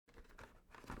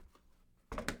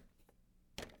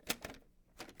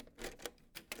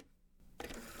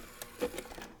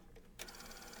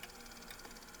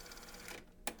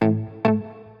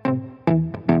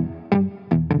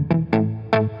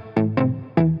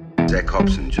Black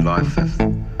Ops on July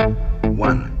 5th.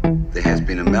 1. There has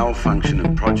been a malfunction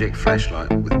in Project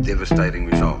Flashlight with devastating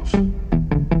results. 2.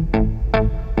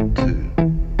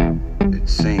 It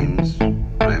seems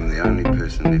I am the only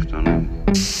person left on Earth.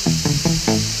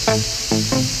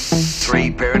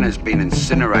 3. Perrin has been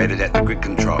incinerated at the grid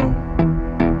control. 4.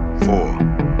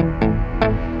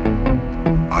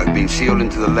 I've been sealed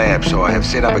into the lab, so I have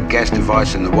set up a gas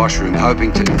device in the washroom,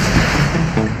 hoping to...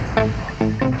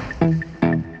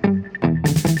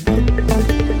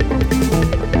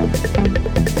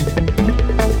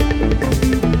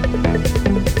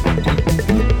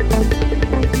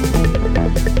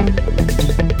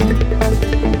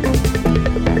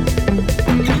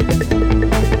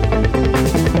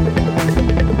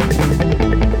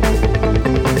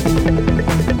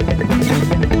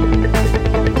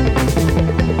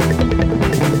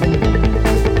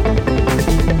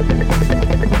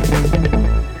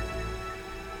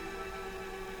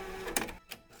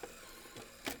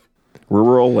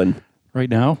 Right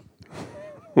now?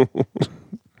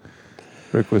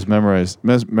 Rick was memorized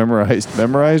by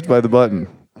the button.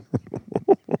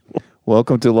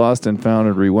 Welcome to Lost and Found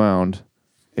and Rewound,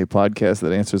 a podcast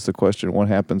that answers the question, what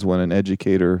happens when an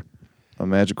educator, a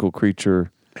magical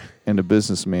creature, and a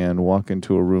businessman walk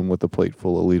into a room with a plate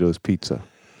full of Alito's pizza?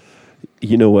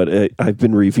 You know what? I've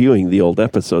been reviewing the old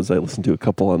episodes. I listened to a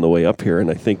couple on the way up here, and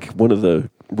I think one of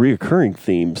the reoccurring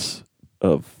themes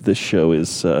of this show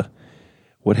is...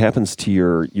 what happens to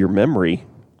your memory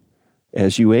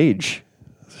as you age?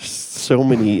 So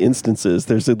many instances.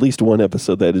 There's at least one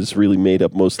episode that is really made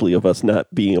up mostly of us not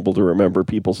being able to remember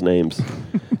people's names,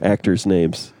 actors'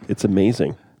 names. It's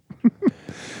amazing.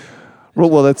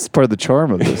 Well, that's part of the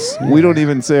charm of this. We don't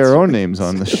even say our own names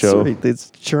on the show. Right. It's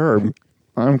charm.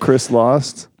 I'm Chris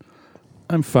Lost.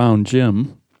 I'm Found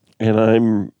Jim. And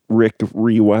I'm Rick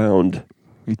Rewound.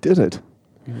 We did it.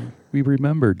 We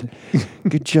remembered.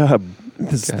 Good job.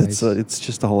 It's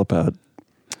just all about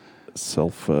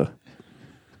self...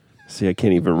 see, I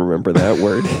can't even remember that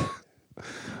word.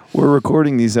 We're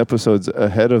recording these episodes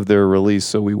ahead of their release,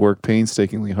 so we work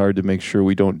painstakingly hard to make sure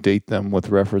we don't date them with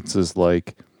references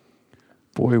like,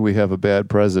 boy, we have a bad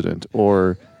president,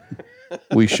 or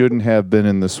we shouldn't have been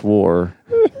in this war,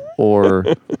 or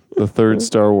the third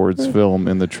Star Wars film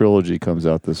in the trilogy comes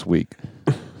out this week.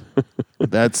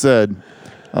 That said...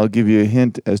 I'll give you a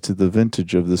hint as to the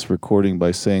vintage of this recording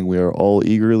by saying we are all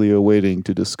eagerly awaiting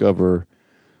to discover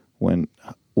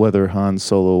whether Han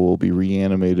Solo will be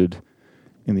reanimated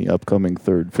in the upcoming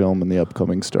third film in the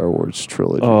upcoming Star Wars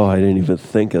trilogy. Oh, I didn't even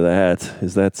think of that.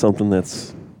 Is that something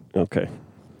that's... Okay.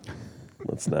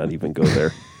 Let's not even go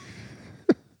there.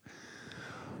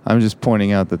 I'm just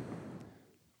pointing out that,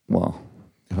 well,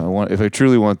 if I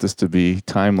truly want this to be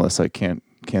timeless, I can't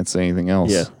say anything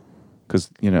else. Yeah. Because,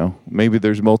 maybe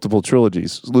there's multiple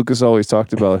trilogies. Lucas always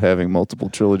talked about having multiple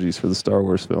trilogies for the Star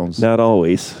Wars films. Not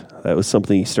always. That was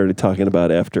something he started talking about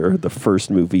after the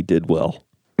first movie did well.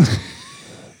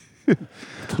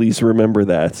 Please remember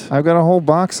that. I've got a whole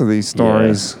box of these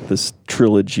stories. Yeah, this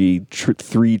trilogy,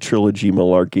 three trilogy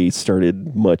malarkey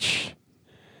started much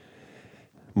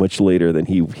later than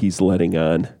he's letting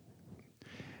on.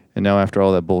 And now after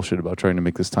all that bullshit about trying to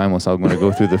make this timeless, I'm going to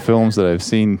go through the films that I've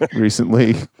seen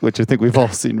recently, which I think we've all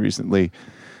seen recently.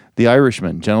 The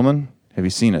Irishman. Gentlemen, have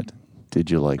you seen it?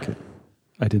 Did you like it?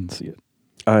 I didn't see it.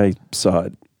 I saw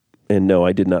it. And no,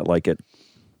 I did not like it.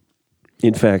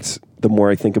 In fact, the more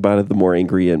I think about it, the more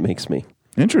angry it makes me.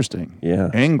 Interesting. Yeah.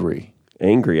 Angry.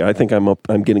 I think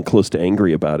I'm getting close to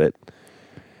angry about it.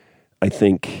 I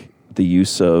think the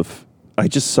use of... I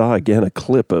just saw, again, a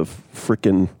clip of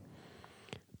frickin'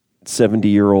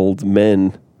 70-year-old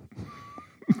men,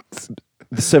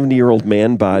 70-year-old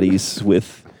man bodies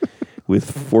with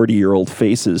 40-year-old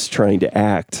faces trying to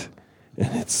act.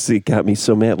 And it got me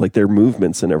so mad, like their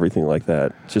movements and everything like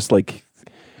that. Just like...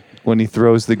 When he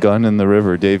throws the gun in the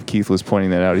river, Dave Keith was pointing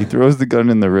that out. He throws the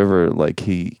gun in the river like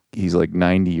he's like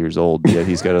 90 years old, yet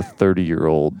he's got a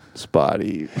 30-year-old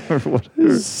body or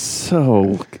whatever.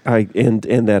 So, and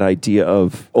that idea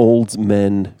of old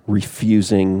men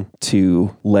refusing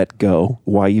to let go.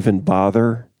 Why even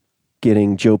bother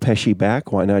getting Joe Pesci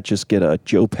back? Why not just get a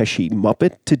Joe Pesci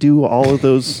Muppet to do all of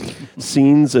those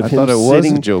scenes of him thought it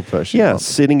sitting, was a Joe Pesci yeah, Muppet.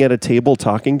 Sitting at a table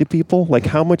talking to people? Like,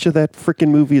 how much of that freaking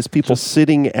movie is people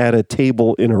sitting at a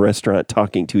table in a restaurant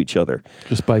talking to each other?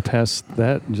 Just bypass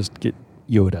that and just get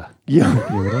Yoda. Yeah.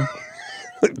 Yoda?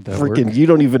 Freaking, you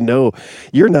don't even know.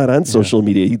 You're not on social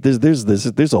media.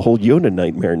 There's a whole Yoda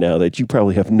nightmare now that you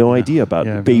probably have no idea about.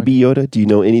 Yeah, Baby Yoda? Do you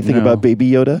know anything about Baby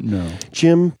Yoda? No.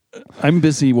 Jim? I'm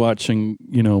busy watching,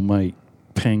 my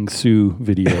Pang Su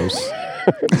videos,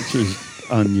 which is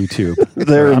on YouTube.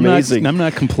 They're I'm amazing. I'm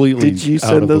not completely. Did you out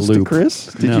send of the those to loop. Chris?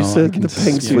 Did No, you I send can the s-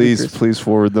 Peng Su to Please, Chris? please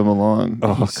forward them along.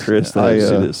 Oh, Chris, I, it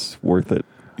is worth it.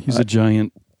 He's a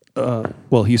giant.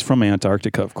 Well, he's from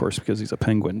Antarctica, of course, because he's a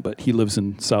penguin. But he lives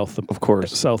in South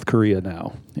Korea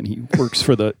now, and he works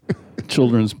for the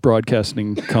Children's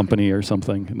Broadcasting Company or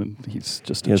something. And then he's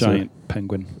just He a has a- giant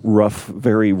penguin,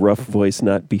 Very rough voice,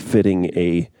 not befitting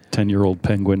a 10-year-old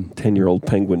penguin. 10-year-old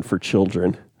penguin for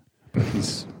children.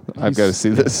 I've got to see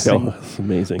this. Oh, it's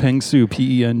amazing. Pengsu,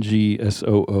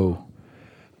 Pengsoo.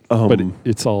 But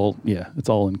it's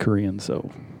all in Korean. So,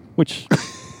 which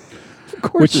Of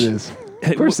course it is.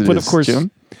 Of course it is, but of course,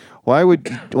 Jim. Why would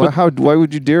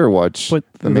you dare watch But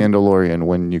The Mandalorian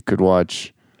when you could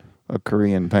watch a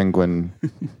Korean penguin?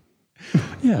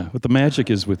 yeah. But the magic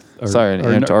is with An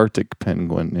Antarctic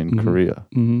penguin in Korea.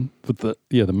 Mm-hmm. But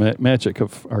the magic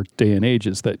of our day and age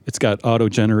is that it's got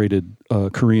auto-generated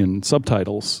Korean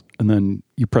subtitles, and then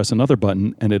you press another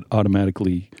button, and it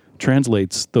automatically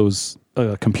translates those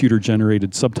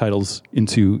computer-generated subtitles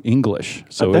into English.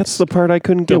 So that's it's the part I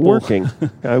couldn't get double- working.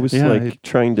 I was Yeah,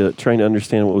 trying to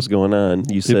understand what was going on.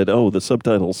 You said, "Oh, the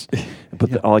subtitles,"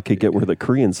 but all I could get were the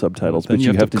Korean subtitles. Then But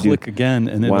you have to do click again,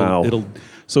 and Wow. it'll.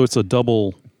 So it's a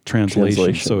double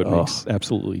translation. So it Oh. makes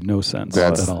absolutely no sense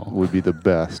That at all. would be the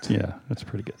best. Yeah, that's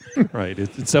pretty good. Right.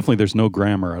 It's definitely, there's no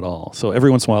grammar at all. So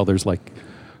every once in a while, there's like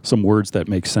some words that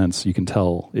make sense. You can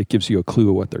tell it gives you a clue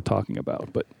of what they're talking about,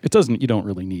 but it doesn't. You don't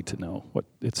really need to know what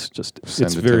it's just. Send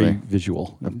it's it to very me.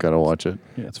 visual. I've got to watch it.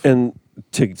 Yeah, it's fun. And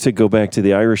to go back to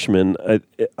The Irishman,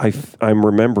 I'm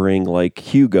remembering like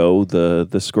Hugo, the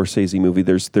Scorsese movie.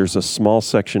 There's a small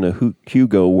section of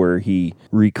Hugo where he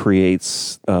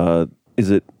recreates.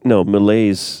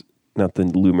 Millet's, not the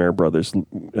Lumiere brothers,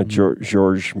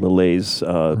 Georges Millet's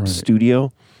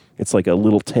studio. It's like a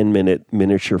little 10-minute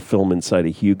miniature film inside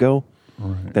of Hugo.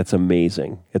 Right. That's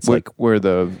amazing. It's Where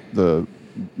the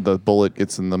bullet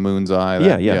gets in the moon's eye.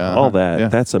 all that. Yeah.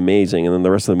 That's amazing. And then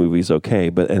the rest of the movie's okay.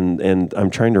 But and I'm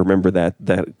trying to remember that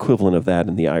equivalent of that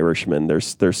in The Irishman.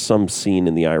 There's some scene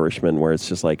in The Irishman where it's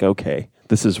just like, okay,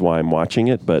 this is why I'm watching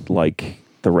it. But like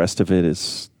the rest of it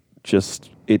is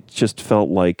it just felt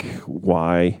like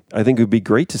why. I think it would be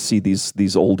great to see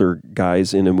these older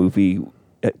guys in a movie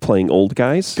playing old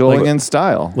guys. Going in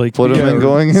style. like- Put them yeah, in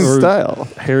going in or- style.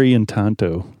 Harry and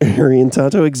Tonto. Harry and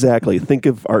Tonto, exactly. Think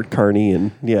of Art Carney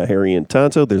and Harry and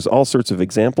Tonto. There's all sorts of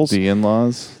examples. The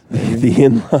in-laws. The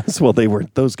in-laws. Well,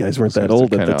 those guys weren't that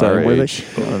old at the time, were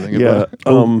they? Yeah.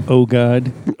 Oh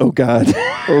God. Oh God.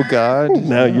 Oh God.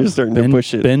 Now you're starting to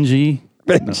push it. Benji.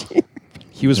 Benji.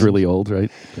 He was really old, right?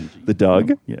 Benji. The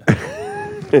dog. Yeah.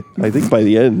 I think by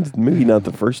the end, maybe not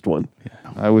the first one.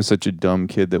 I was such a dumb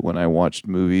kid that when I watched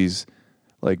movies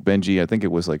like Benji, I think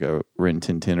it was like a Rin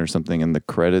Tin Tin or something, and the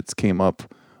credits came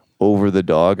up over the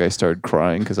dog, I started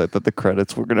crying because I thought the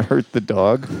credits were going to hurt the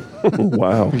dog.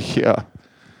 Wow. Yeah.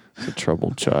 It's a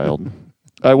troubled child.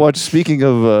 I watched, speaking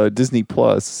of Disney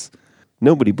Plus,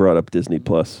 Nobody brought up Disney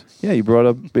Plus. yeah, you brought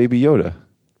up Baby Yoda.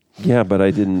 Yeah, but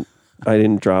I didn't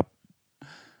drop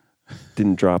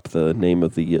the name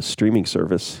of the streaming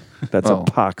service. That's a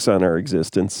pox on our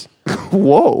existence.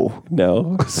 Whoa.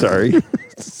 No, sorry.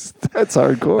 That's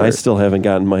hardcore. I still haven't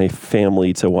gotten my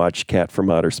family to watch Cat from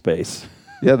Outer Space.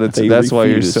 Yeah, They that's why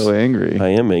you're refuse. so angry. I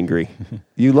am angry.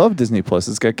 You love Disney Plus.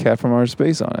 It's got Cat from Outer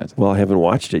Space on it. Well, I haven't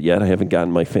watched it yet. I haven't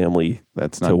gotten my family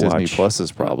That's to not Disney watch.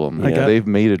 Plus's problem. I got- They've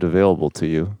made it available to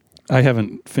you. I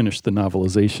haven't finished the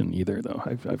novelization either, though.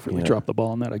 I've really Yeah. dropped the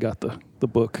ball on that. I got the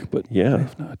book, but Yeah. I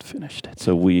have not finished it.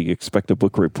 So we expect a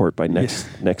book report by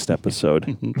next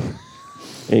episode.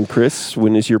 And Chris,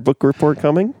 when is your book report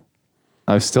coming?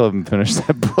 I still haven't finished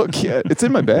that book yet. It's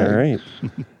in my bag. All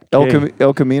right.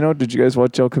 El Camino. Did you guys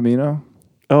watch El Camino?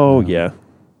 Oh, yeah.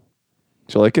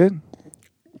 Did you like it?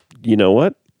 You know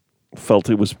what? Felt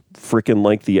it was freaking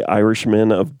like the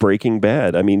Irishman of Breaking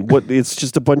Bad. I mean, it's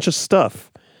just a bunch of stuff.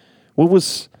 It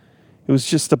was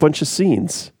just a bunch of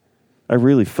scenes. I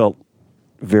really felt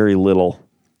very little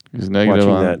He's negative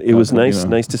watching on that. It El was nice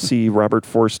Camino. to see Robert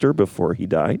Forster before he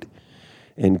died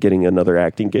and getting another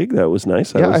acting gig. That was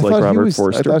nice. Yeah, I was like thought Robert I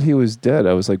Forster. thought he was dead.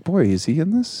 I was like, boy, is he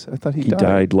in this? I thought he He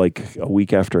died like a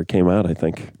week after it came out, I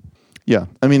think. Yeah.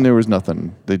 I mean, there was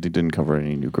nothing. They didn't cover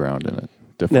any new ground in it.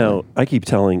 Definitely. Now, I keep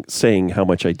saying how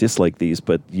much I dislike these,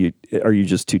 but are you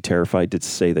just too terrified to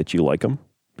say that you like them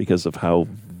because of how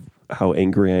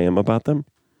angry I am about them?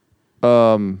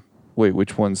 Wait,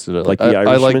 which ones did I Like like? The I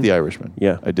Irishman? like The Irishman.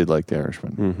 Yeah. I did like The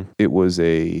Irishman. Mhm. It was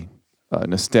a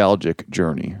nostalgic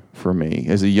journey for me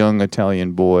as a young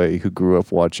Italian boy who grew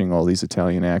up watching all these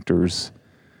Italian actors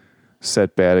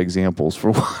set bad examples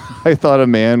for what I thought a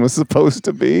man was supposed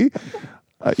to be.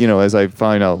 as I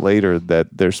find out later that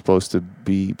they're supposed to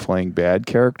be playing bad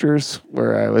characters,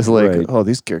 where I was like, Right. oh,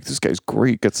 this guy's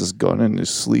great. Gets his gun in his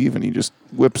sleeve and he just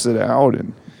whips it out.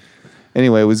 And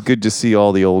anyway, it was good to see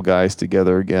all the old guys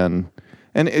together again.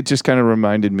 And it just kind of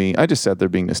reminded me, I just sat there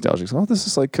being nostalgic. Oh, this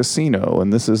is like Casino,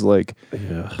 and this is like...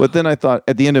 Yeah. But then I thought,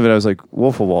 at the end of it, I was like,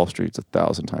 Wolf of Wall Street's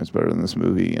 1,000 times better than this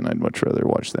movie, and I'd much rather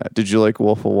watch that. Did you like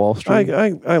Wolf of Wall Street?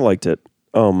 I liked it.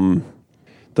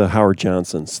 The Howard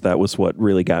Johnsons, that was what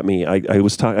really got me. I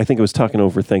think I was talking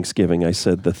over Thanksgiving. I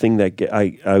said the thing that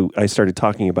I started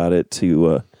talking about it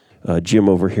to Jim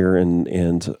over here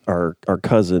and our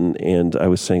cousin, and I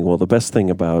was saying, well, the best thing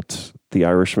about The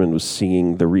Irishman was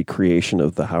seeing the recreation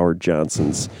of the Howard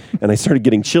Johnsons, and I started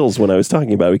getting chills when I was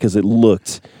talking about it because it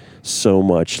looked so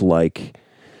much like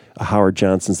a Howard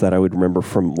Johnson's that I would remember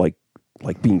from like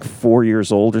being 4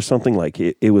 years old or something. Like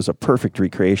it was a perfect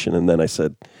recreation. And then I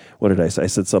said, what did I say? I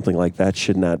said something like, that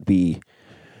should not be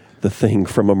the thing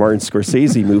from a Martin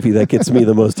Scorsese movie that gets me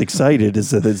the most excited.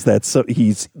 He's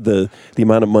the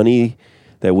amount of money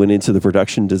that went into the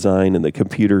production design and the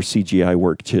computer CGI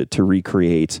work to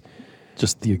recreate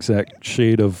Just the exact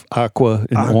shade of aqua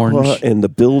and orange. and the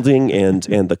building and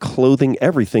the clothing,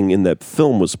 everything in that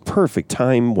film was perfect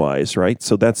time-wise, right?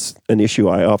 So that's an issue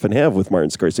I often have with Martin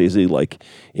Scorsese, like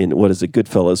in, what is it,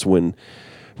 Goodfellas, when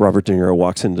Robert De Niro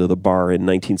walks into the bar in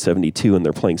 1972 and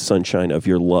they're playing Sunshine of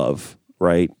Your Love,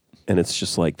 right? And it's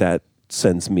just like, that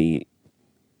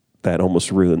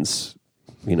almost ruins,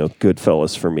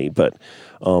 Goodfellas for me. But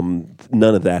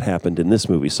none of that happened in this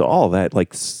movie. So all that,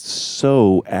 like,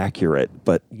 so accurate,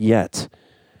 but yet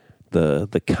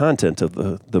the content of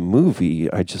the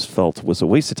movie I just felt was a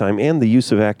waste of time, and the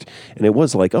use of and it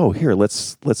was like, oh, here,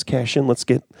 let's cash in, let's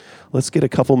get a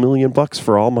couple $1 million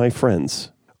for all my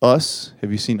friends. Us?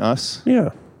 Have you seen Us? Yeah.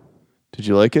 Did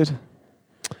you like it?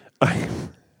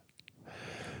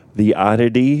 The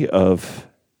oddity of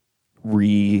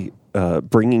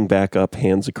bringing back up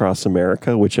Hands Across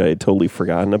America, which I had totally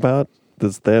forgotten about.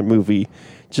 That movie,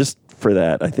 just for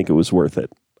that, I think it was worth it.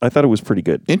 I thought it was pretty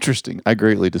good. Interesting. I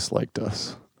greatly disliked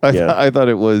Us. Yeah. I thought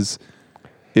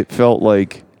it felt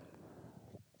like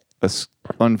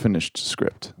unfinished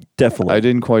script. Definitely. I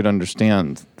didn't quite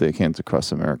understand the Hands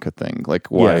Across America thing, like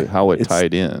how it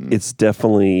tied in. It's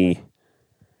definitely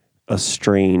a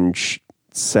strange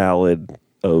salad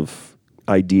of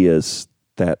ideas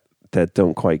that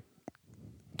don't quite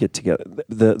get together.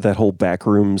 That whole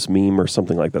Backrooms meme or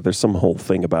something like that. There's some whole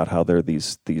thing about how there are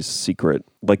these secret,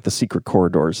 like the secret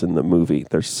corridors in the movie.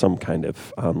 There's some kind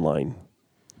of online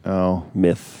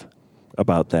myth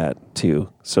about that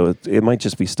too. So it might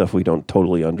just be stuff we don't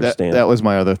totally understand. That was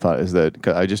my other thought, is that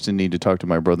I just didn't need to talk to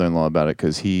my brother-in-law about it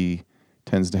because he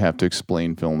tends to have to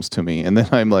explain films to me. And then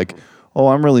I'm like, oh,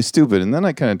 I'm really stupid. And then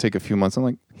I kind of take a few months. I'm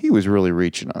like, he was really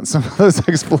reaching on some of those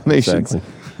explanations.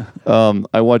 Exactly.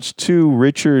 I watched 2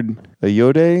 Richard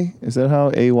Ayoade. Is that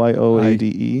how?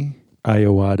 Ayoade?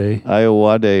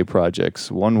 Ayoade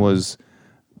projects. One was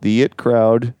The It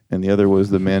Crowd, and the other was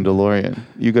The Mandalorian.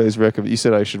 You guys recommend? You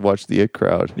said I should watch The It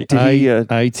Crowd. The Did he,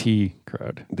 IT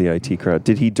crowd. The IT crowd.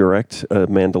 Did he direct a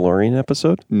Mandalorian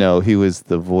episode? No, he was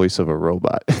the voice of a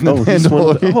robot.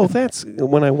 That's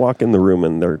when I walk in the room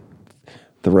and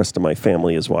the rest of my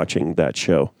family is watching that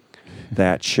show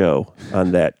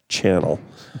on that channel.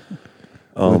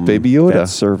 With Baby Yoda. That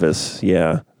service,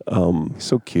 yeah.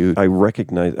 So cute. I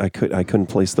recognize. I couldn't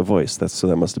place the voice. So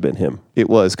that must have been him. It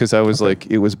was, because I was like,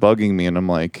 it was bugging me, and I'm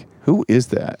like, who is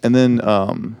that? And then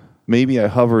maybe I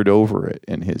hovered over it,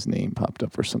 and his name popped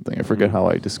up or something. I forget how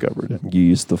I discovered it. You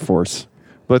used the Force.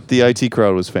 But the IT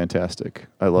Crowd was fantastic.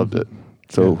 I loved it.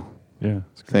 So Yeah.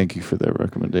 thank you for that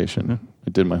recommendation. I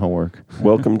did my homework.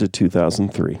 Welcome to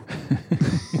 2003.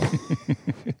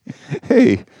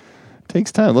 Hey,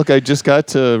 takes time. Look, I just got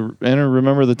to enter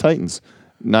Remember the Titans.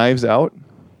 Knives Out.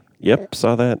 Yep,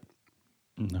 saw that.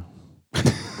 No.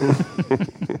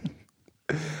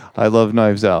 I love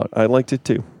Knives Out. I liked it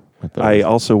too. thought I it was-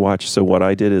 also watched. So what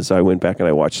I did is I went back and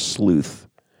I watched Sleuth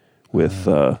with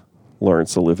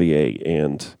Laurence Olivier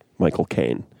and Michael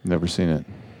Caine. Never seen it.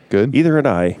 Good? Either had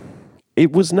I.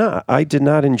 It was not. I did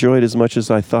not enjoy it as much as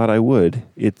I thought I would.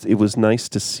 It was nice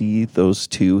to see those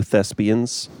two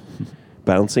thespians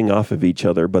bouncing off of each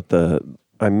other, but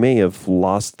I may have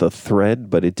lost the thread,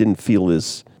 but it didn't feel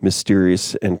as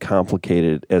mysterious and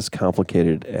complicated as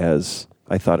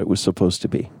I thought it was supposed to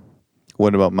be.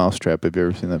 What about Mousetrap? Have you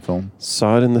ever seen that film?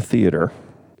 Saw it in the theater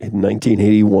in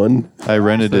 1981. I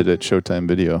rented it at Showtime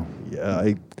Video. Yeah,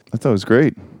 I thought it was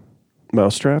great.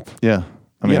 Mousetrap. Yeah.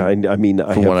 I mean,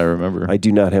 from what I remember. I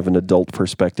do not have an adult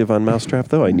perspective on Mousetrap,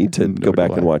 though. I need to go Nor back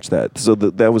do and I. watch that. So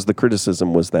that was the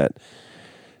criticism, was that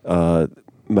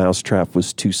Mousetrap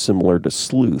was too similar to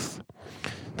Sleuth.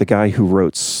 The guy who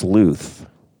wrote Sleuth,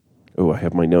 I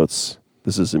have my notes.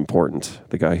 This is important.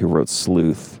 The guy who wrote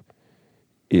Sleuth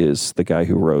is the guy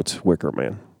who wrote Wicker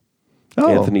Man. Oh.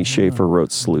 Anthony Schaefer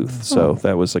wrote Sleuth, so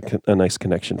that was a nice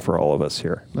connection for all of us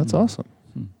here. That's awesome.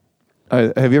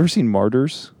 Have you ever seen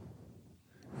Martyrs?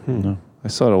 No. I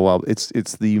saw it a while. It's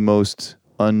the most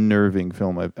unnerving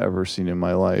film I've ever seen in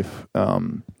my life.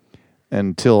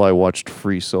 Until I watched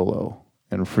Free Solo,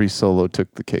 and Free Solo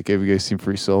took the cake. Have you guys seen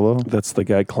Free Solo? That's the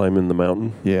guy climbing the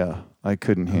mountain. Yeah, I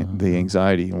couldn't. The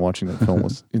anxiety in watching that film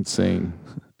was insane.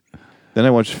 Then I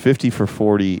watched 50 for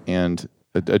 40 and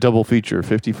a double feature,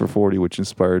 50 for 40, which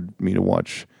inspired me to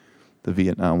watch the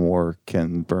Vietnam War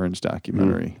Ken Burns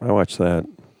documentary. I watched that.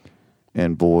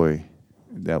 And boy,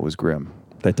 that was grim.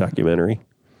 That documentary.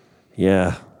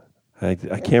 Yeah, I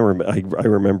can't remember. I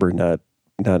remember not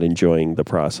enjoying the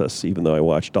process, even though I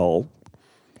watched all.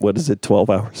 What is it? 12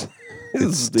 hours.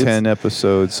 It's 10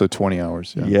 episodes, so 20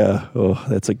 hours. Yeah. Oh,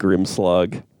 that's a grim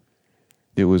slog.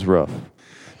 It was rough.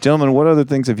 Gentlemen, what other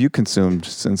things have you consumed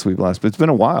since we've last? But it's been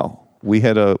a while. We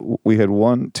had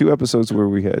 2 episodes where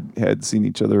we had seen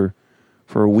each other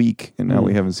for a week, and now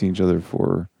we haven't seen each other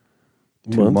for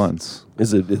 2 months.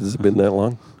 Has it been that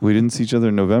long? We didn't see each other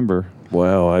in November.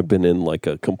 Wow, I've been in like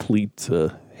a complete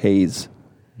haze.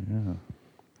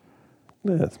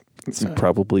 Yeah, it's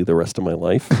probably the rest of my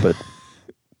life, but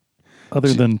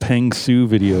Other than Peng Su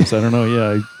videos, I don't know.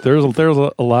 Yeah, there's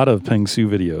a lot of Peng Su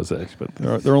videos, actually,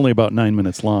 but they're only about 9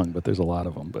 minutes long, but there's a lot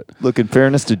of them. But Look, in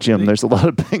fairness to Jim, there's a lot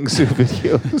of Peng Su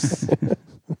videos.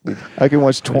 I can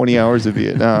watch 20 hours of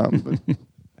Vietnam. But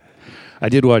I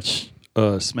did watch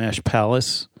Smash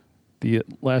Palace the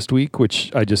last week,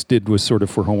 which I just did was sort of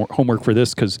for homework for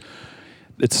this because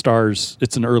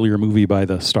it's an earlier movie by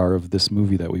the star of this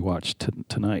movie that we watched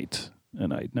tonight,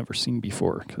 and I'd never seen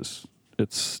before because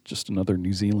it's just another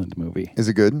New Zealand movie. Is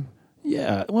it good?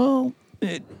 Yeah, well,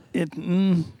 is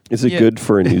it good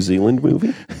for a New Zealand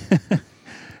movie?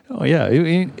 Oh yeah,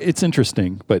 it's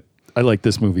interesting, but I like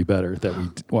this movie better that we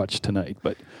watched tonight.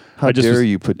 But How dare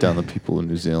you put down the people in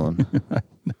New Zealand?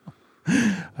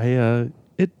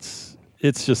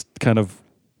 It's just kind of,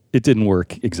 it didn't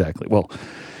work exactly. Well,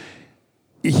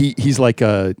 he's like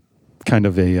a kind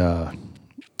of a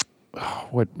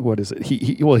what is it?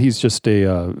 He's just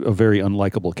a very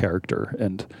unlikable character,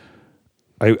 and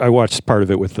I watched part of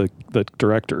it with the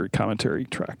director commentary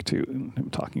track too, and him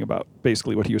talking about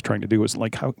basically what he was trying to do was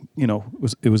like how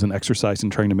it was an exercise in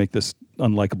trying to make this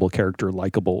unlikable character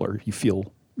likable, or you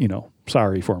feel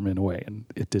sorry for him in a way, and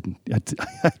it didn't.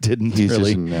 I didn't. He's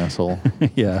really. just an asshole.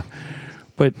 Yeah,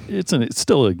 but it's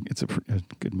still a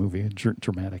good movie, a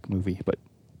dramatic movie, but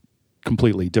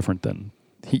completely different than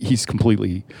he's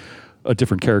completely a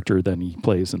different character than he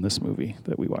plays in this movie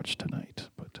that we watched tonight.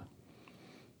 But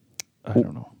I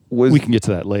don't know. We can get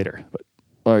to that later.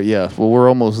 But yeah. Well, we're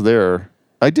almost there.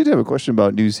 I did have a question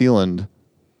about New Zealand.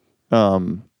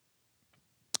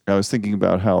 I was thinking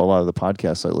about how a lot of the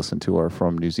podcasts I listen to are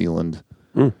from New Zealand.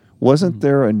 Wasn't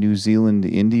there a New Zealand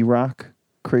indie rock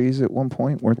craze at one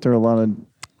point? Weren't there a lot of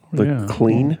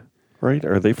Clean, right?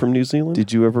 Are they from New Zealand?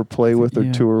 Did you ever play with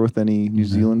or tour with any New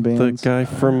Zealand the bands? guy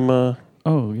from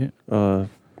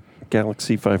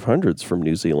Galaxy 500's from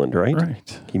New Zealand, right?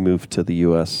 Right. He moved to the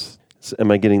U.S.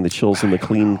 Am I getting the Chills and the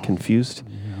Clean confused?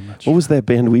 Yeah, I'm not What sure. was that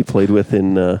band we played with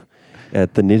in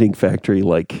at the Knitting Factory,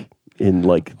 in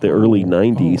the early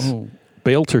 90s? Oh,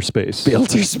 Balter Space.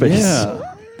 Balter Space.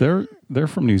 Yeah, they're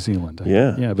from New Zealand.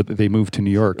 Yeah. Yeah, but they moved to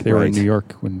New York. They were in Right. New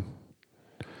York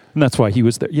and that's why he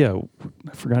was there. Yeah,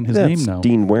 I've forgotten his name now.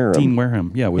 Dean Wareham. Dean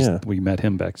Wareham. Yeah, Yeah. we met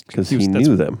him back 'Cause he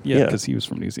knew them. Yeah, Yeah. because he was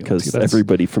from New Zealand. Because too. That's-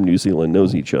 everybody from New Zealand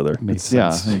knows each other. makes Yeah,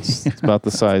 sense. it's about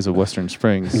the size of Western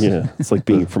Springs. Yeah, it's like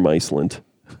being from Iceland.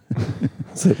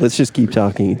 So let's just keep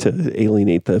talking to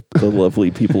alienate the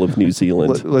lovely people of New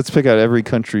Zealand. Let's pick out every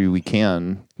country we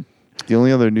can. The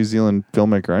only other New Zealand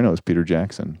filmmaker I know is Peter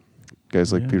Jackson. You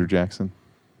guys like Yeah. Peter Jackson?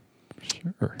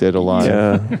 Sure. Dead Alive.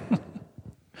 Yeah,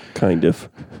 kind of.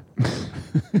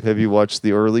 Have you watched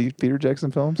the early Peter Jackson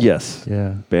films? Yes.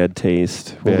 Yeah, Bad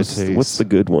Taste. Bad What's Taste. the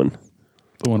good one?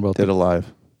 the one about Dead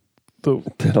Alive. the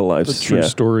Dead Alive. true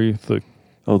story. The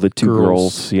The two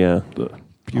girls. Yeah.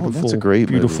 beautiful, that's a great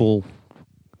movie. beautiful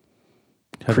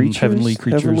Creatures? heavenly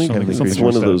creatures. Heavenly? Something, I think something it's one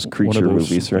like of that. those creature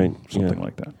movies, right? Something Yeah.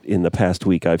 like that. In the past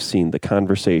week, I've seen The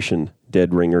Conversation,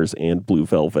 Dead Ringers, and Blue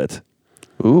Velvet.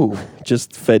 Ooh.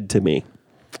 Just fed to me.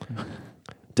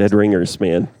 Dead Ringers,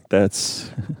 man.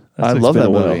 I love been that a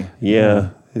while. movie. Yeah.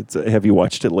 Have you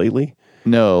watched it lately?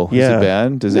 No. Yeah. Is it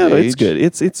bad? Does no, it age? it's good.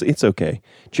 It's okay.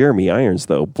 Jeremy Irons,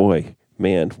 though, boy,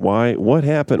 man, why? What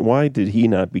happened? Why did he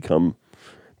not become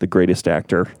the greatest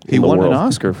actor? He in the won world? an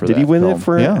Oscar for Did that he win film.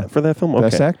 it for that film? Okay.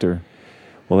 Best actor.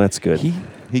 Well, that's good.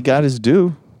 He got his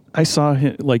due. I saw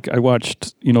him, like, I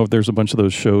watched, there's a bunch of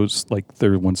those shows, like,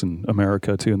 there are ones in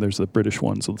America, too, and there's the British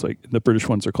ones. It's like, the British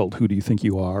ones are called Who Do You Think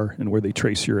You Are, and where they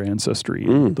trace your ancestry.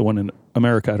 And the one in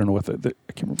America, I don't know what I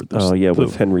can't remember. Oh, yeah,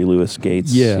 with Henry Louis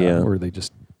Gates. Yeah, or they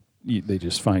just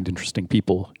find interesting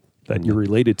people that you're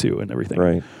related to and everything.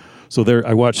 Right. So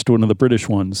I watched one of the British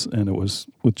ones, and it was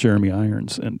with Jeremy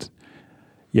Irons, and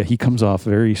yeah, he comes off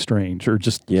very strange, or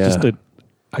just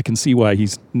I can see why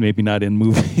he's maybe not in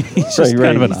movies. He's just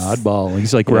kind of an oddball.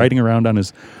 He's like riding around on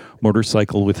his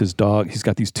motorcycle with his dog. He's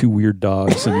got these two weird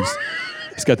dogs, and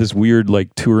he's got this weird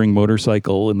like touring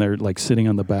motorcycle, and they're like sitting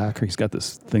on the back. Or he's got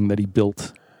this thing that he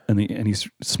built, and he's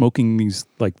smoking these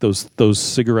like those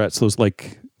cigarettes, those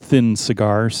like thin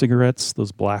cigarettes,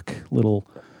 those black little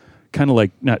kind of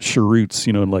like not cheroots,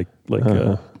 like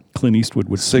Clint Eastwood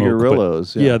would smoke.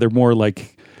 Cigarillos. Yeah, they're more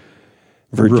like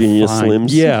Virginia refined.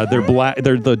 Slims. Yeah, they're black.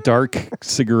 They're the dark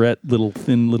cigarette,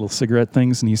 thin little cigarette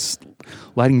things, and he's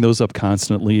lighting those up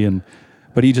constantly.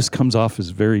 But he just comes off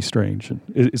as very strange, and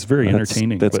it's very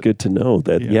entertaining. That's good to know.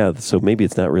 That so maybe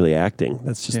it's not really acting.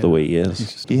 That's just the way he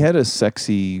is. He had a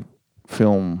sexy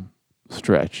film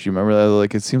stretch. You remember that?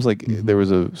 Like it seems like there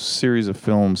was a series of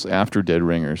films after Dead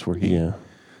Ringers where he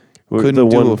couldn't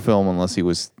do a film unless he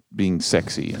was being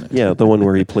sexy in it. Yeah, the one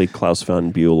where he played Klaus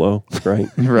von Bülow, right?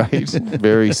 Right.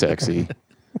 Very sexy.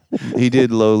 He did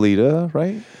Lolita,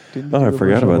 right? I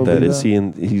forgot about that. Is he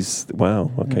in? He's wow.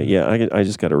 Okay, yeah. I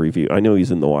just got a review. I know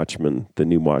he's in the Watchmen, the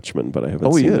new Watchmen, but I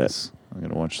haven't seen that. I'm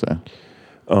gonna watch that.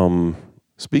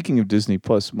 Speaking of Disney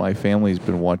Plus, my family's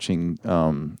been watching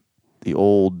the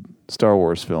old Star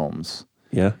Wars films.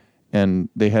 Yeah, and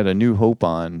they had A New Hope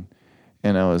on,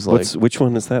 and I was like, which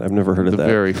one is that? I've never heard of that. The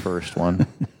very first one.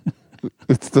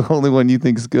 It's the only one you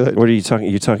think's good. What are you talking?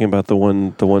 You're talking about the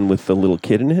one with the little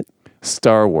kid in it?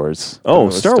 Star Wars. Oh,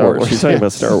 Star Wars. You're talking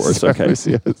about Star Wars. Star Okay. Wars,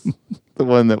 yes. The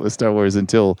one that was Star Wars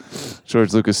until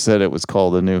George Lucas said it was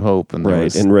called A New Hope. And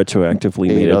and retroactively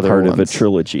made it part of a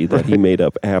trilogy that he made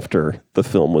up after the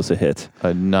film was a hit.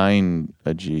 A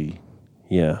G.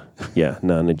 Yeah,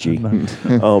 not a G.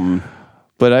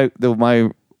 But my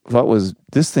thought was,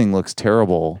 this thing looks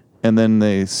terrible. And then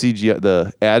the CGI,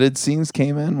 the added scenes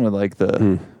came in with like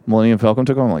the Millennium Falcon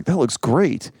took on. I'm like, that looks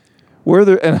great.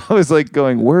 And I was like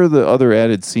going, where are the other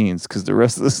added scenes? Because the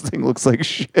rest of this thing looks like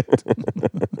shit.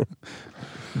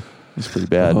 It's pretty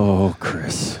bad. Oh,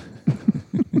 Chris.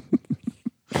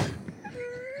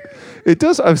 It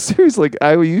does. I'm serious. Like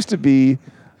I used to be,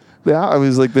 I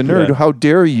was like the nerd. Yeah. How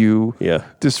dare you? Yeah.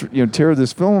 Tear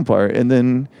this film apart. And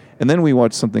then we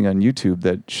watched something on YouTube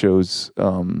that shows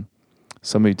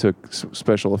somebody took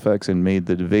special effects and made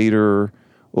the Vader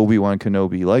Obi-Wan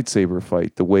Kenobi lightsaber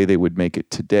fight the way they would make it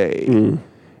today. And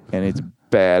it's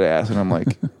badass. And I'm like,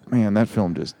 man, that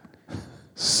film just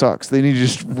sucks. They need to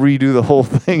just redo the whole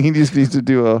thing. He just needs to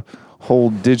do a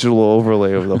whole digital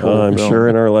overlay of the whole I'm film. sure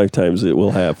in our lifetimes it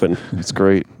will happen. It's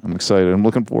great. I'm excited. I'm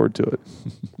looking forward to it.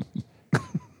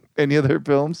 Any other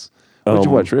films? What'd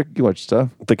you watch, Rick? You watch stuff?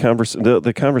 The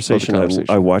Conversation.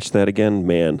 I watched that again.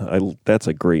 Man, that's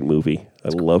a great movie. I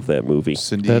love that movie.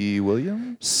 Cindy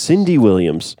Williams? Cindy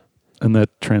Williams. And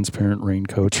that transparent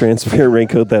raincoat. Transparent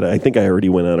raincoat that I think I already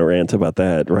went on a rant about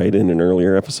that, right, in an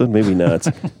earlier episode. Maybe not.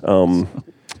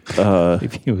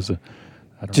 Maybe it was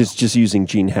just using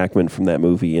Gene Hackman from that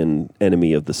movie in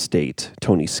Enemy of the State,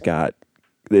 Tony Scott.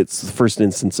 It's the first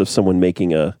instance of someone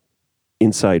making a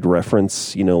inside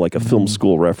reference, like a film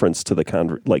school reference to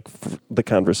the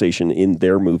conversation in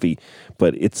their movie,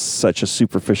 but it's such a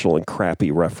superficial and crappy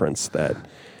reference that,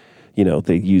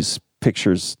 they use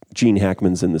pictures. Gene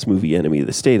Hackman's in this movie Enemy of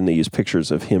the State, and they use pictures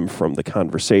of him from The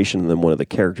Conversation, and then one of the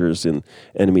characters in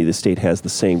Enemy of the State has the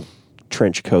same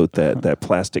trench coat, that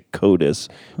plastic coat as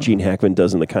Gene Hackman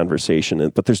does in The Conversation,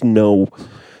 but there's no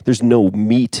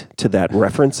meat to that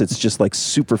reference. It's just like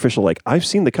superficial. Like, I've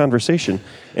seen The Conversation,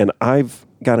 and I've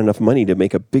got enough money to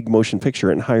make a big motion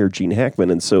picture and hire Gene Hackman,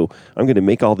 and so I'm going to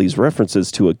make all these references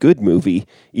to a good movie,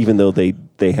 even though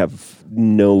they have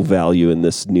no value in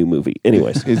this new movie.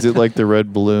 Anyways. Is it like the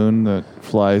red balloon that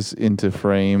flies into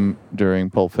frame during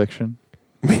Pulp Fiction?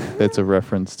 That's a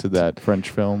reference to that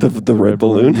French film. The red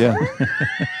balloon? Yeah.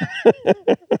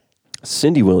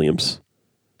 Cindy Williams.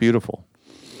 Beautiful.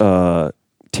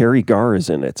 Terry Garr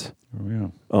is in it.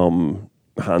 Oh, yeah.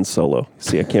 Han Solo.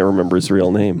 See, I can't remember his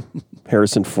real name.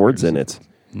 Harrison Ford's in it.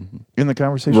 In The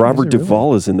Conversation. Robert is it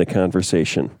Duvall is in The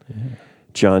Conversation. Yeah.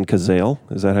 John Cazale.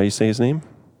 Is that how you say his name?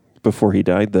 before he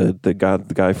died? The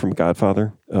guy from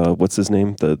Godfather. What's his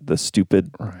name? The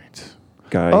stupid Right.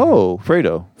 guy. Oh,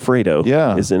 Fredo.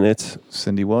 Yeah. is in it.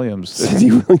 Cindy Williams.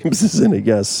 Cindy Williams is in it.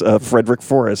 Yes. Frederick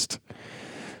Forrest.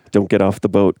 Don't get off the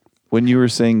boat. When you were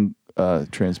saying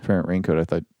transparent raincoat, I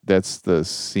thought that's the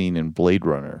scene in Blade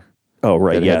Runner. Oh,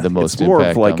 right. That yeah. had the most it's more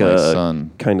impact of like on my a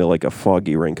son. kind of like a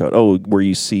foggy raincoat. Oh, where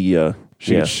you see.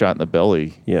 She gets shot in the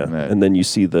belly. Yeah, in that. and then you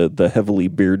see the heavily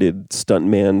bearded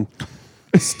stuntman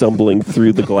stumbling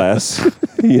through the glass.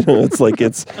 It's like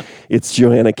it's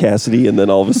Joanna Cassidy, and then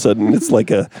all of a sudden it's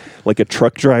like a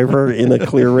truck driver in a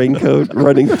clear raincoat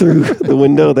running through the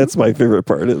window. That's my favorite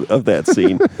part of that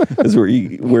scene, is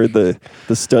where the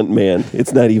stuntman.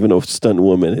 It's not even a stunt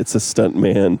woman; it's a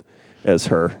stuntman as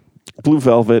her. Blue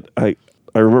Velvet. I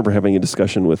remember having a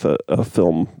discussion with a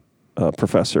film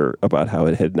professor about how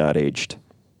it had not aged.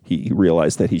 He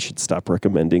realized that he should stop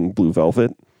recommending Blue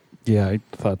Velvet. Yeah, I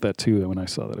thought that too when I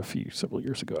saw that several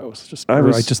years ago.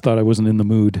 I just thought I wasn't in the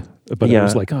mood, but Yeah. I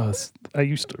was like, I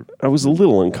was a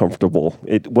little uncomfortable.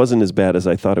 It wasn't as bad as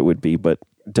I thought it would be, but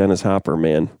Dennis Hopper,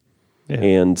 man, Yeah,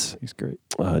 and he's great.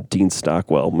 Dean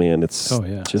Stockwell, man, it's Oh,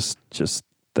 yeah. just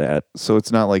that. So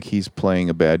it's not like he's playing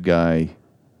a bad guy,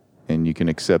 and you can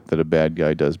accept that a bad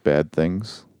guy does bad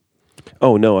things.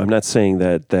 Oh no, I'm not saying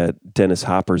that Dennis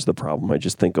Hopper's the problem. I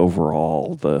just think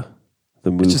overall the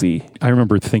movie. I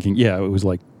remember thinking, it was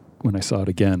like when I saw it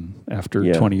again after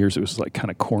Yeah. 20 years, it was like kind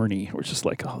of corny. It was just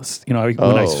like, when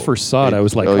I first saw it, I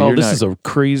was like, you're this not- is a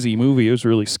crazy movie. It was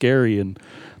really scary. And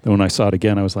then when I saw it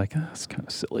again, I was like, it's kind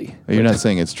of silly. You're not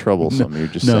saying it's troublesome. You're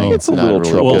just No. saying It's it's a not little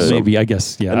really troublesome. Well, good. maybe, I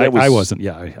guess, yeah. And that was- I wasn't,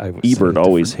 I was. Ebert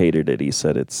always different. hated it. He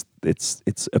said it's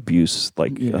abuse.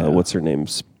 Like Yeah. what's her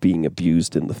name's being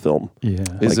abused in the film. Yeah.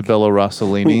 Isabella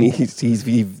Rossellini.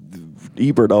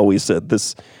 Ebert always said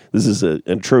this is an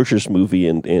atrocious movie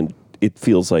and it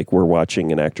feels like we're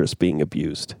watching an actress being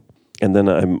abused. And then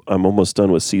I'm almost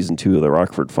done with season 2 of the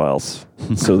Rockford Files.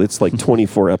 So it's like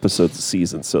 24 episodes a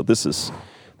season. So this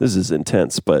is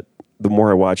intense, but the more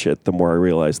I watch it, the more I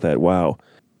realize that wow,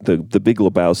 the Big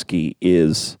Lebowski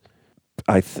is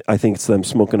I think it's them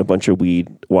smoking a bunch of weed,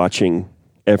 watching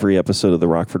every episode of the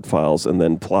Rockford Files, and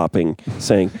then plopping,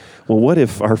 saying, "Well, what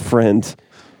if our friend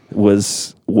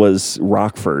was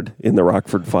Rockford in the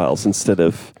Rockford Files instead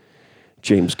of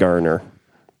James Garner?"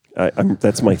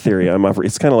 That's my theory.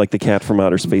 It's kind of like the Cat from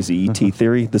Outer Space E.T.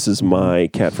 theory. This is my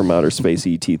Cat from Outer Space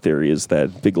E.T. theory: is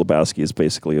that Big Lebowski is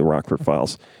basically the Rockford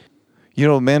Files. You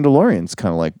know, Mandalorian's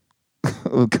kind of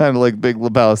like Big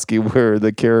Lebowski, where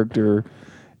the character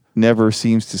never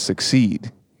seems to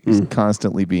succeed. He's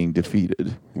constantly being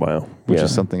defeated. Wow, Which yeah.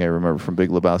 is something I remember from Big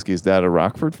Lebowski. Is that a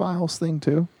Rockford Files thing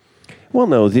too? Well,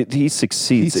 no, he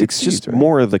succeeds. He It's just succeeds, right?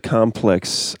 more of the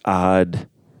complex, odd,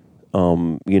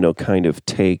 kind of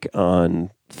take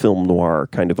on film noir,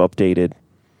 kind of updated.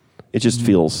 It just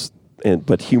feels,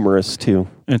 but humorous too.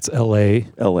 And it's L.A.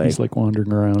 L.A. He's like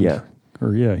wandering around. Yeah.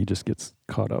 Or, he just gets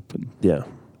caught up and Yeah,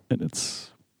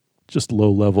 it's just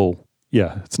low level.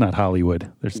 Yeah, it's not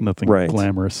Hollywood. There's nothing Right.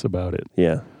 glamorous about it.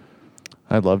 yeah.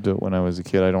 I loved it when I was a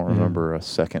kid. I don't remember a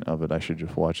second of it. I should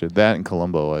just watch it. That and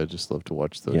Columbo, I just love to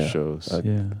watch those Yeah. shows.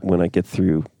 Yeah. When I get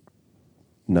through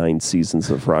 9 seasons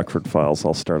of Rockford Files,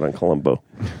 I'll start on Columbo.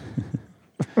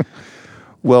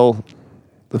 Well,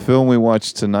 the film we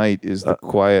watched tonight is The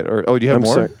Quiet. Do you have I'm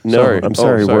more? sorry. No, I'm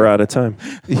sorry. We're out of time.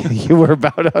 You were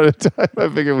about out of time. I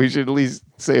figured we should at least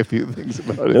say a few things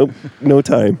about it. Nope, no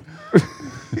time.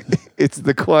 It's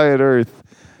The Quiet Earth,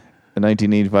 a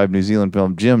 1985 New Zealand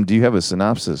film. Jim, do you have a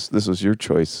synopsis? This was your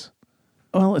choice.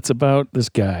 Well, it's about this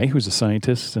guy who's a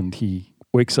scientist, and he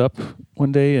wakes up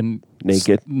one day and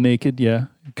Naked. naked, yeah,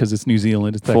 because it's New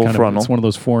Zealand. It's that Full kind frontal. of. It's one of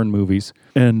those foreign movies,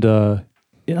 and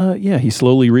he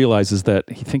slowly realizes that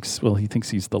he thinks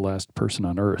he's the last person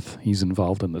on Earth. He's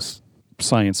involved in this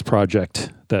science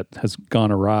project that has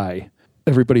gone awry.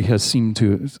 Everybody has seemed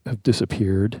to have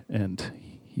disappeared, and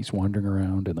he's wandering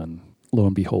around, and then lo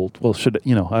and behold,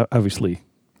 obviously.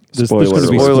 There's going to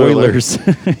be Spoiler spoilers.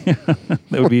 That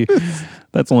would be.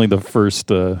 That's only the first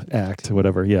act,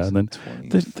 whatever. Yeah, and then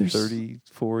there's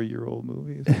 34-year-old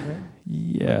movie, is that right?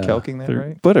 yeah, Am I calcing that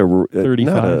right? But not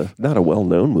 35. a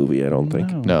well-known movie, I don't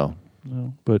think. No.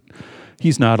 But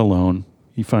he's not alone.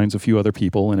 He finds a few other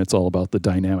people, and it's all about the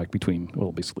dynamic between,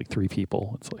 basically 3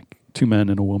 people. It's like 2 men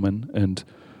and a woman, and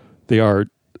they are.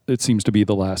 It seems to be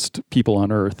the last people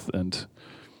on Earth, and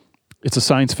it's a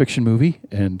science fiction movie,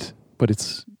 but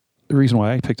it's. The reason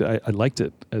why I picked it, I liked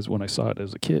it as when I saw it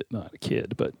as a kid, not a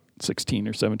kid, but 16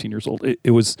 or 17 years old.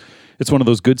 It's one of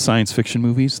those good science fiction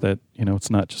movies that, it's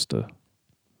not just a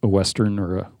a Western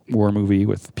or a war movie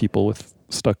with people with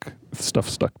stuff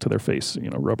stuck to their face,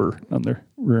 rubber on their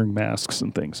wearing masks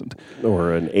and things. And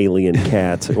Or an alien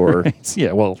cat, or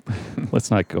yeah, well,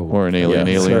 let's not go. Or an alien.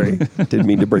 Sorry, didn't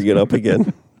mean to bring it up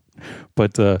again.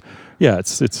 But yeah,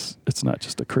 it's not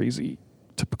just a crazy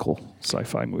typical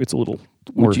sci-fi movie. It's a little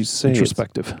more Would you say it's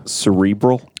introspective.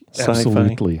 Cerebral sci-fi?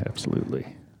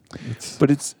 Absolutely.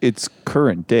 But it's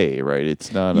current day, right?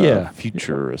 It's not Yeah. a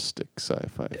futuristic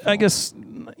sci-fi. Film. I guess,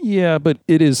 yeah, but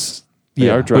it is. They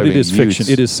are But it driving is fiction. youths.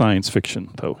 It is science fiction,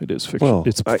 though. It is fiction. Well,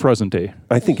 it's I- present day.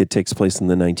 I think it takes place in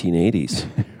the 1980s.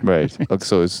 Right.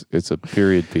 So it's a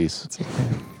period piece.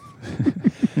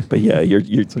 But yeah, I knew what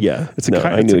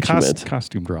you meant.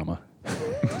 Costume drama.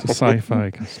 It's a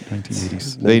sci-fi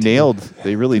 1980s.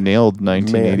 They really nailed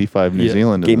 1985 New Yeah.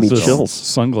 Zealand. in Gave me this film. chills.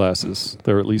 Sunglasses.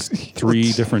 There are at least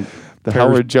 3 different. The pairs-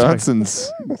 Howard Johnsons,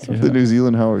 Yeah. the New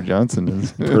Zealand Howard Johnson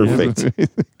is Perfect.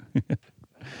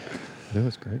 That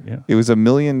was great. Yeah. It was $1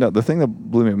 million. The thing that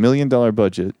blew me, $1 million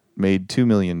budget made $2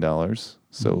 million,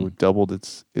 so Mhm. it doubled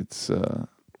its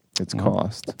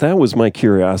cost. That was my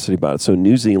curiosity about it. So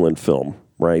New Zealand film,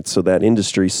 right? So that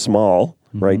industry's small,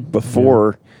 right?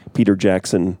 Before Peter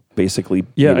Jackson basically,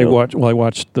 Yeah, you know, I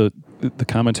watched the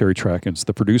commentary track, and it's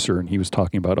the producer, and he was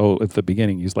talking about, at the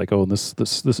beginning, he's like, and this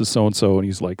is so and so, and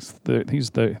he's like,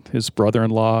 his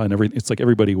brother-in-law, and everything. It's like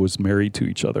everybody was married to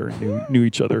each other, and knew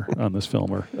each other on this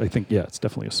film. Or I think, yeah, it's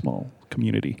definitely a small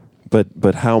community.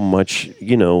 but how much,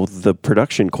 the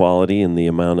production quality and the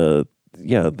amount of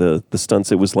the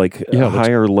stunts, it was like Yeah, a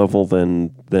higher level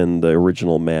than the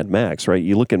original Mad Max, right?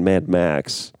 You look at Mad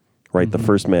Max, right? The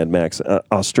first Mad Max,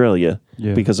 Australia,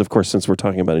 Yeah. because of course, since we're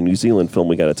talking about a New Zealand film,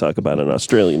 we got to talk about an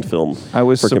Australian film I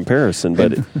was for sup- comparison.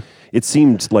 But it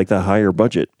seemed like the higher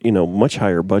budget, much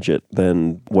higher budget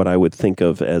than what I would think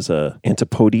of as a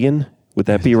Antipodean. Would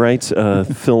that be right?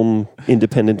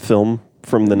 Independent film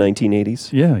from the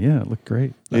 1980s. Yeah, it looked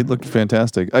great. It looked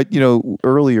fantastic.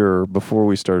 Earlier before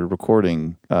we started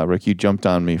recording, Rick, you jumped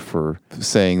on me for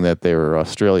saying that they were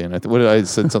Australian. I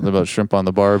said something about shrimp on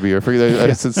the Barbie, or I forget.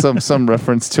 I said some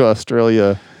reference to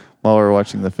Australia while we were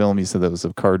watching the film. You said that was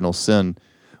a cardinal sin,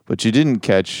 but you didn't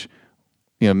catch.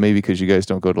 Maybe because you guys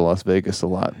don't go to Las Vegas a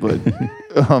lot, but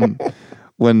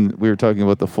when we were talking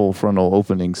about the full frontal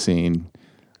opening scene,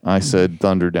 I said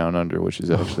Thunder Down Under, which is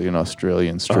actually an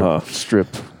Australian strip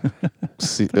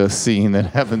scene that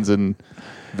happens in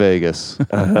Vegas.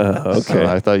 Okay. So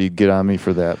I thought you'd get on me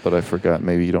for that, but I forgot.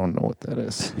 Maybe you don't know what that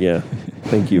is. Yeah.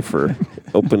 Thank you for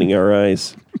opening our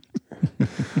eyes.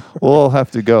 We'll all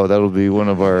have to go. That'll be one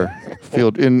of our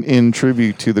field in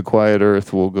tribute to the Quiet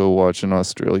Earth. We'll go watch an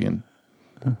Australian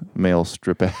male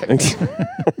strip act.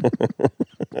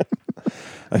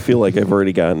 I feel like I've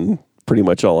already gotten pretty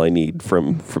much all I need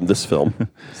from this film.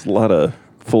 It's a lot of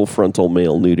full frontal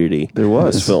male nudity. There in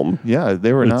was this film. Yeah,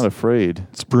 they were not afraid.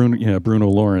 It's Bruno. Yeah, Bruno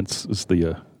Lawrence is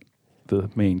the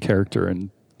main character, and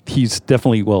he's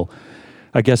definitely,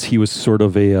 I guess he was sort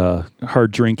of a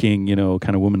hard drinking,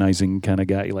 kind of womanizing kind of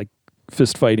guy, like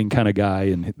fist fighting kind of guy,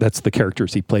 and that's the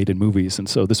characters he played in movies. And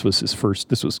so this was his first.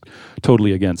 This was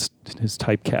totally against his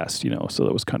typecast, So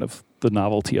that was kind of the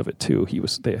novelty of it too.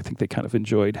 I think they kind of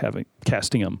enjoyed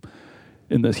casting him.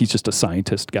 He's just a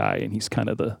scientist guy, and he's kind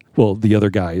of the other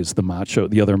guy is the macho.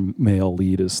 The other male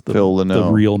lead is Phil Leno.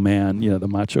 the real man, the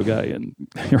macho guy. And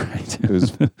right. It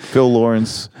was Phil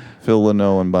Lawrence, Phil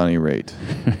Leno, and Bonnie Raitt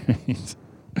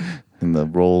in the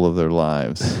role of their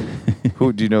lives.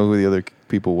 Do you know who the other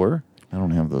people were? I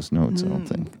don't have those notes. I don't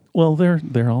think. Well,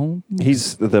 they're all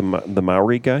He's the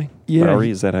Maori guy. Yeah.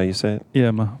 Maori, is that how you say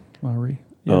it? Maori.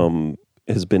 Yeah.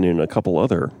 Has been in a couple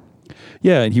other.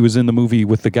 Yeah, and he was in the movie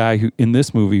with the guy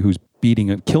who's beating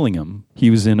and killing him. He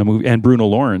was in a movie, and Bruno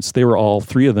Lawrence. They were all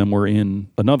 3 of them were in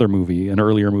another movie, an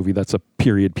earlier movie that's a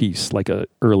period piece, like a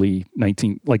early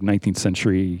 19th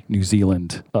century New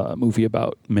Zealand movie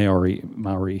about Maori,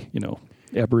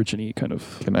 Aborigine kind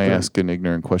of. Can I ask an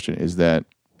ignorant question? Is that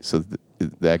so?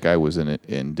 That guy was in it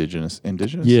indigenous?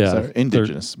 Yeah,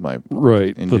 indigenous. Right, the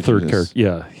third indigenous character.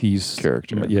 Yeah, he's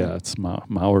character. Yeah, it's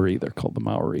Maori. They're called the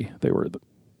Maori. They were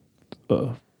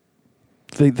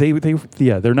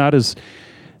they're not as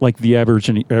like the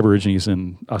Aborigines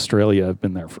in Australia have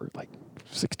been there for like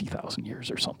 60,000 years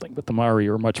or something, but the Maori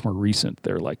are much more recent.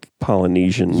 They're like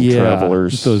Polynesian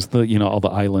travelers. All the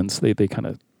islands they kind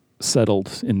of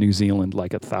settled in New Zealand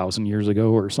like 1,000 years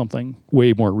ago or something,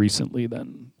 way more recently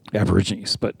than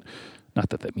Aborigines. But not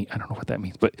that I don't know what that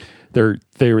means, but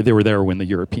they were there when the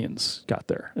Europeans got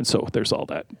there, and so there's all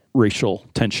that racial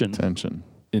tension.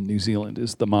 In New Zealand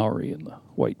is the Maori and the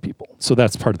white people. So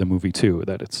that's part of the movie too,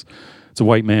 that it's it's a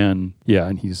white man, yeah,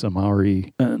 and he's a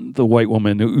Maori, and the white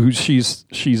woman who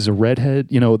she's a redhead.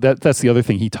 You know, that's the other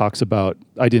thing he talks about.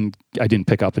 I didn't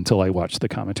pick up until I watched the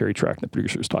commentary track. And the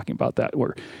producer's talking about that,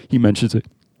 where he mentions it,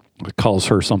 calls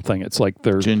her something. It's like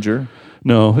they're Ginger,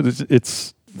 no,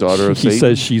 it's daughter of he Satan.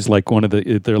 says she's like one of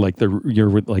the. They're like you're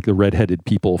like the redheaded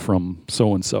people from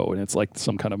so and so, and it's like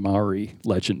some kind of Maori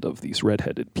legend of these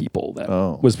redheaded people that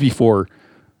was before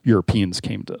Europeans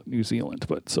came to New Zealand,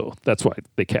 but so that's why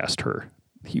they cast her.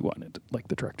 He wanted, like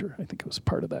the director, I think it was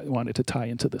part of that, wanted to tie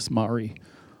into this Maori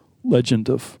legend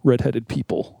of redheaded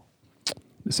people,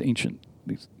 this ancient,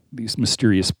 these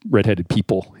mysterious redheaded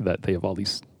people that they have all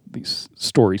these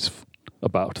stories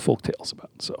about, folk tales about.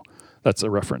 So that's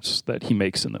a reference that he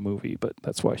makes in the movie, but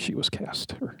that's why she was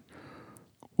cast, or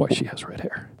why she has red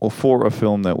hair. Well, for a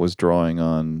film that was drawing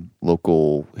on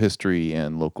local history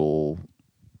and local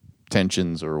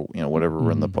tensions, or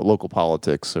whatever in the local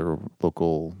politics or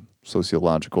local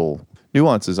sociological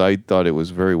nuances, I thought it was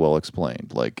very well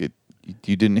explained. Like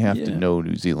you didn't have to know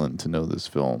New Zealand to know this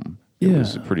film. It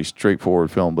was a pretty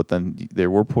straightforward film, but then they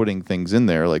were putting things in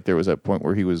there. Like there was that point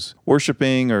where he was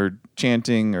worshiping or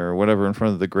chanting or whatever in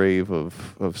front of the grave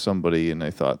of somebody, and I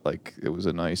thought like it was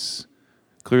a nice.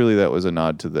 Clearly, that was a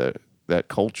nod to that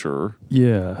culture.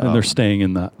 Yeah, and they're staying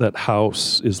in that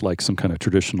house is like some kind of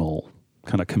traditional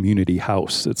kind of community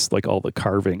house. It's like all the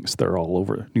carvings. They're all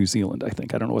over New Zealand, I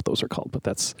think. I don't know what those are called, but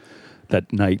that's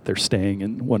that night they're staying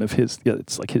in one of his,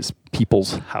 it's like his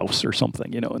people's house or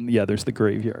something, and there's the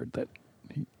graveyard that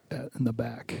in the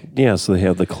back. Yeah, so they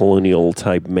have the colonial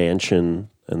type mansion,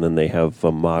 and then they have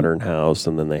a modern house,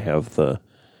 and then they have the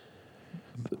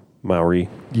Maori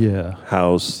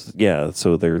house. Yeah,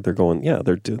 so they're going,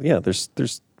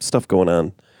 there's stuff going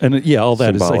on. And all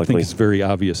that is, I think, is very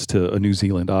obvious to a New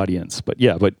Zealand audience. But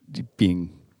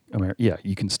being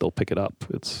you can still pick it up.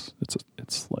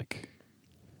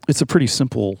 It's a pretty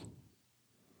simple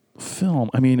film.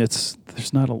 I mean, at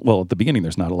the beginning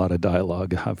there's not a lot of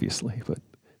dialogue, obviously, but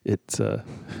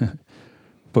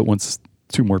but once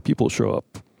two more people show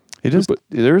up,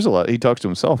 there is a lot. He talks to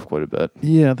himself quite a bit.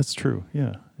 Yeah, that's true.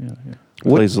 Yeah.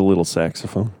 Plays a little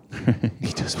saxophone.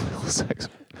 He does play a little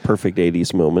saxophone. Perfect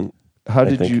 80s moment. How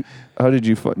did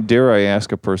you dare I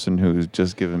ask a person who's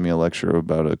just given me a lecture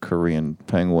about a Korean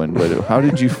penguin, but how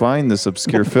did you find this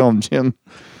obscure film, Jim?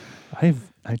 I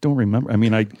don't remember. I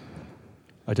mean, I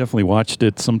definitely watched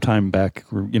it sometime back,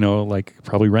 like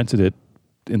probably rented it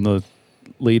in the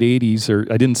late 80s,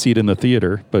 or I didn't see it in the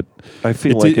theater, but I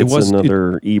feel like it's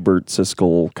another Ebert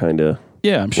Siskel kind of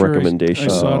recommendation. I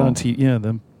saw it on TV.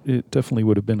 Yeah, it definitely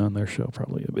would have been on their show,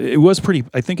 probably.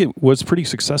 I think it was pretty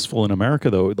successful in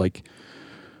America, though.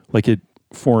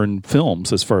 Foreign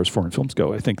films, as far as foreign films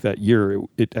go, I think that year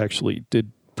it actually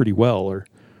did pretty well. Or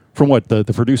from what the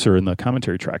producer in the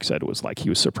commentary track said, was like he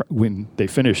was surprised when they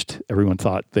finished. Everyone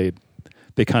thought they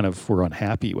kind of were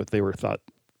unhappy with thought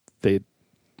they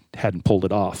hadn't pulled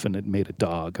it off and had made a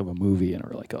dog of a movie, and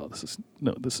were like, oh, this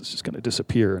is just going to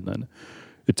disappear. And then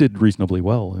it did reasonably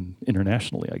well and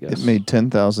internationally, I guess. It made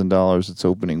 $10,000 its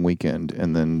opening weekend,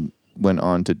 and then went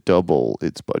on to double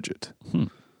its budget.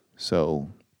 So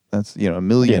that's $1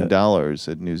 million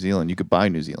at New Zealand. You could buy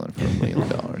New Zealand for $1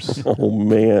 million. Oh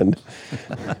man,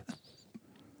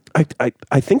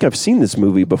 I think I've seen this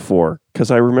movie before because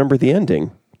I remember the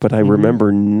ending, but I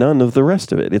remember none of the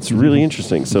rest of it. It's really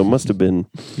interesting. So it must have been.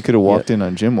 You could have walked in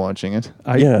on Jim watching it.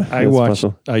 I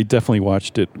definitely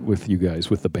watched it with you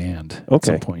guys with the band at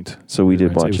some point. So we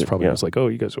did watch it. It was probably I was like, oh,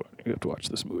 you guys have to watch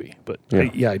this movie. But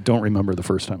I don't remember the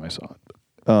first time I saw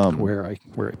it. Where I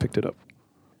picked it up.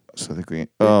 So I think we.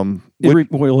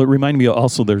 It reminded me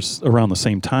also. There's around the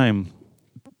same time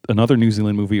another New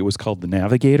Zealand movie. It was called The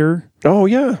Navigator. Oh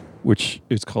yeah, which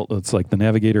it's like The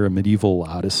Navigator, a medieval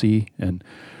odyssey, and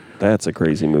that's a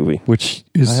crazy movie. Which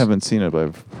is I haven't seen it, but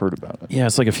I've heard about it. Yeah,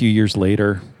 it's like a few years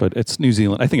later, but it's New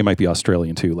Zealand. I think it might be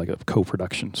Australian too, like a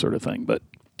co-production sort of thing. But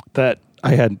that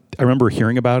I remember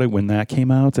hearing about it when that came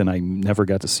out, and I never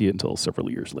got to see it until several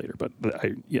years later. But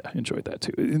I enjoyed that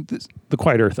too. The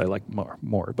Quiet Earth I like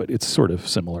more, but it's sort of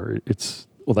similar.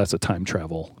 That's a time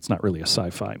travel. It's not really a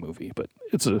sci-fi movie, but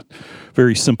it's a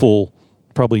very simple,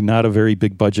 probably not a very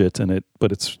big budget,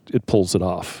 but it pulls it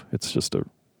off. It's just a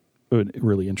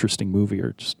really interesting movie,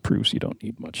 or just proves you don't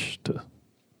need much to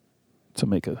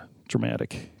make a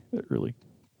dramatic, really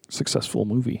successful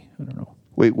movie. I don't know.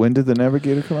 Wait, when did The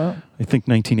Navigator come out? I think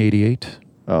 1988.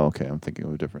 Oh, okay. I'm thinking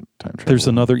of a different time travel. There's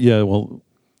another, I'm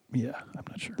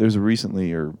not sure. There's a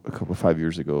recently, or 5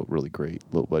 years ago, really great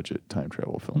low-budget time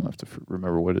travel film. I have to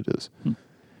remember what it is.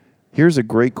 Here's a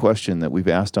great question that we've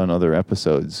asked on other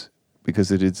episodes, because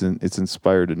it's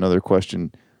inspired another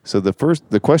question. So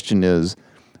the question is,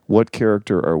 what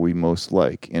character are we most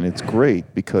like? And it's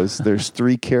great because there's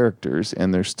 3 characters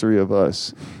and there's 3 of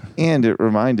us. And it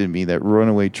reminded me that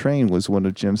Runaway Train was one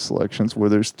of Jim's selections where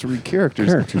there's 3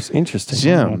 characters. Interesting.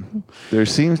 Jim, there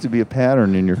seems to be a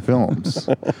pattern in your films.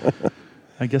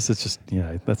 I guess it's just,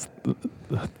 that's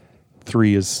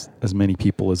 3 is as many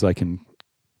people as I can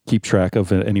keep track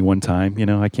of at any one time.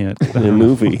 I can't. In a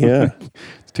movie, yeah.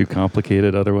 It's too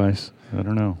complicated otherwise. I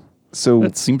don't know. So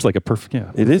That seems like a perfect,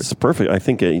 It is perfect. I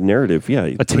think a narrative, yeah.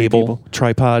 a table,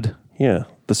 tripod, Yeah.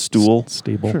 The stool.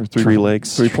 stable, sure, Tree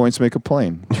legs. 3 points make a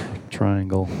plane.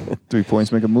 triangle. 3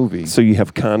 points make a movie. So you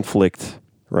have conflict,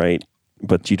 right?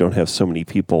 But you don't have so many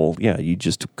people. Yeah, you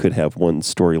just could have one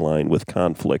storyline with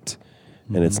conflict.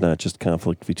 And it's not just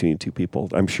conflict between 2 people.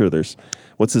 I'm sure there's,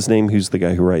 what's his name? Who's the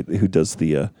guy who does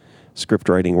the script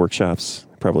writing workshops?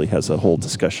 Probably has a whole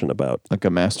discussion about. Like a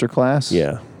master class?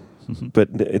 Yeah. But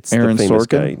it's Aaron the famous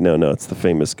Sorkin? guy. No, it's the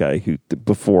famous guy who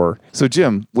before. So,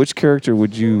 Jim, which character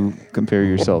would you compare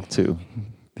yourself to?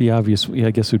 The obvious,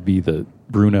 I guess, would be the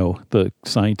Bruno, the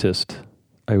scientist.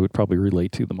 I would probably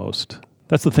relate to the most.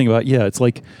 That's the thing about, it's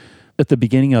like at the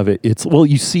beginning of it,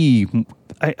 you see,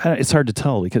 it's hard to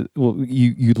tell because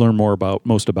you learn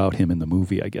most about him in the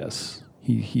movie. I guess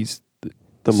he's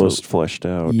The most fleshed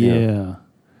out. Yeah.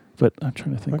 But I'm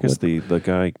trying to think. I guess the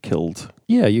guy killed.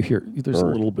 Yeah, you hear there's a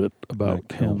Or little bit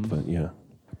about him. But yeah.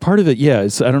 Part of it,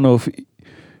 is I don't know if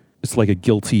it's like a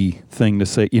guilty thing to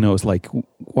say. It's like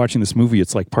watching this movie.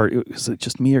 It's like is it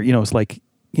just me or it's like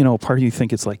part of you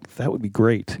think it's like that would be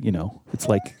great. It's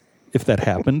like if that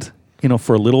happened.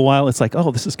 For a little while, it's like,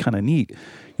 oh, this is kind of neat.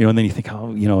 And then you think,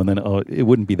 oh, and then it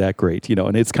wouldn't be that great.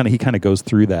 And it's he kind of goes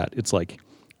through that. It's like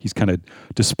he's kind of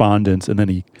despondent, and then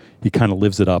he kind of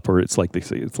lives it up, or it's like they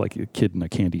say, it's like a kid in a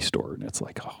candy store, and it's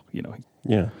like, oh,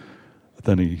 Yeah.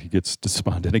 then he gets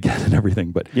despondent again and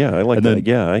everything. But Yeah, I like and that. then-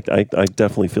 Yeah, I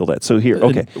definitely feel that. So here,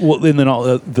 okay. And then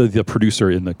all the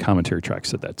producer in the commentary track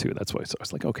said that too. That's why I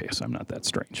was like, okay, so I'm not that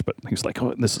strange. But he was like,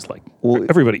 oh, this is like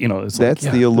everybody, it's That's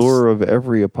like, the allure of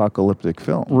every apocalyptic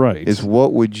film. Right. Is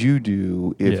what would you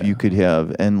do if you could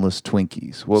have endless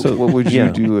Twinkies? What would Yeah.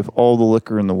 you do if all the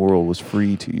liquor in the world was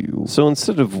free to you? So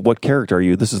instead of what character are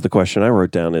you, this is the question I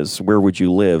wrote down is where would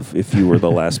you live if you were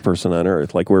the last person on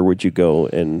Earth? Like where would you go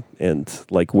and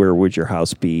like where would your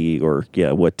house be, or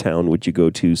what town would you go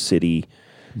to, city?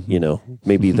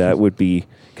 Maybe that would be,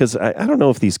 because I don't know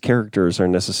if these characters are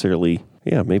necessarily,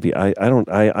 maybe I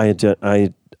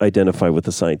identify with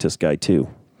the scientist guy too.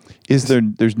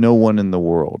 There's no one in the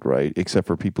world, right, except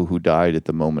for people who died at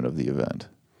the moment of the event.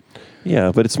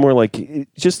 Yeah, but it's more like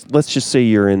let's just say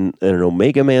you're in an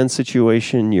Omega Man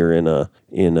situation, you're in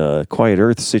a Quiet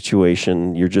Earth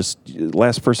situation, you're just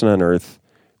last person on Earth.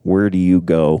 Where do you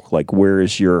go? Like, where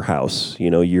is your house?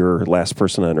 Your last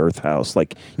person on Earth house.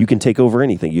 Like, you can take over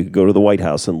anything. You could go to the White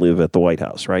House and live at the White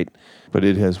House, right? But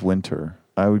it has winter.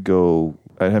 I'd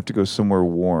have to go somewhere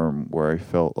warm where I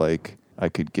felt like I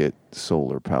could get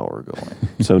solar power going.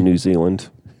 So New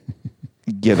Zealand.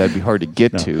 Yeah, that'd be hard to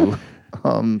get to.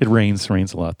 it rains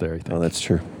a lot there. I think. Oh, that's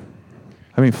true.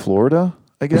 I mean, Florida,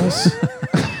 I guess.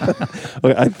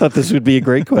 Okay, I thought this would be a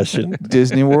great question.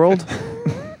 Disney World.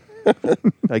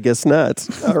 I guess not.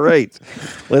 All right,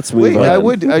 let's move on.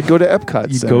 I'd go to Epcot.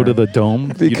 You'd Center. go to the dome.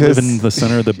 You'd Because- live in the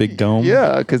center of the big dome.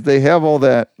 Yeah, because they have all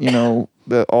that,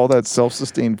 all that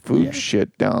self-sustained food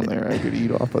shit down there. I could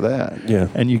eat off of that. Yeah.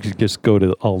 And you could just go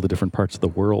to all the different parts of the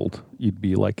world. You'd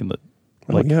be like in the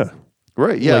Like, yeah.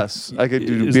 Right. Yes, I could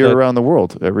do is beer that- around the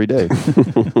world every day.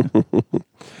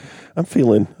 I'm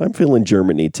feeling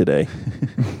Germany today.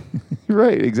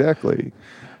 Right. Exactly.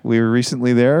 We were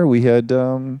recently there. We had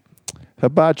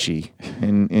hibachi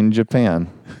in Japan.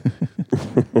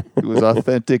 It was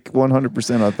authentic,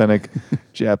 100% authentic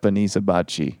Japanese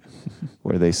hibachi,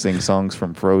 where they sing songs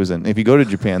from Frozen. If you go to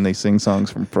Japan, they sing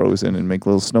songs from Frozen and make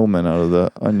little snowmen out of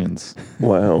the onions.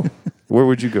 Wow. Where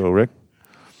would you go, Rick?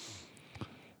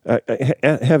 I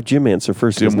have Jim answer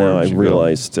first, because Jim, now where I would you go?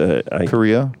 realized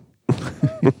Korea?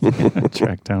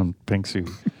 track down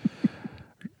Pengsu.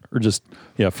 Or just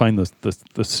find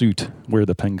the suit, wear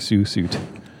the Pengsu suit.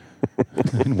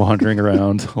 And wandering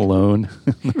around alone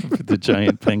with the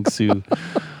giant Pengsu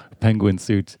penguin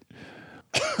suit.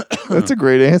 That's a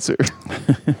great answer.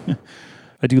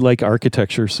 I do like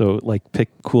architecture, so like pick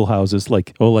cool houses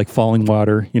like Falling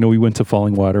Water. We went to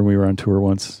Falling Water and we were on tour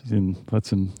once. Is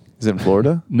it in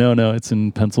Florida? No, it's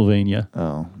in Pennsylvania.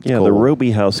 Oh. Yeah, cold. the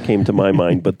Roby house came to my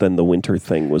mind, but then the winter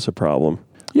thing was a problem.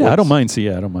 Yeah, I don't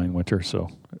mind winter, so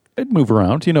I'd move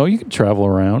around. You can travel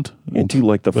around. And do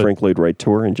like the Frank Lloyd Wright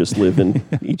tour and just live in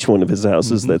each one of his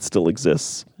houses that still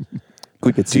exists.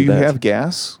 We could see Do you that. have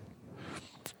gas?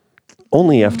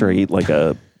 Only after I eat like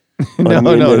a No.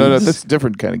 onion That's a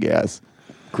different kind of gas.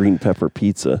 green pepper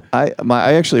pizza. I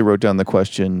actually wrote down the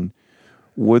question: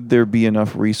 would there be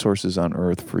enough resources on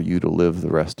Earth for you to live the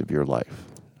rest of your life?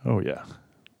 Oh yeah,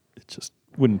 it just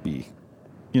wouldn't be.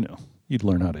 You'd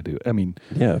learn how to do it. I mean,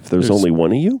 Yeah, if there's There's- only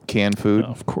one of you. Canned food?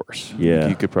 of course. Yeah.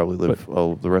 You could probably live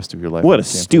the rest of your life. What a on canned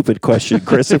food. stupid question,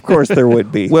 Chris. Of course there would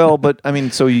be. Well, but I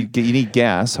mean, so you need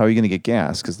gas. How are you going to get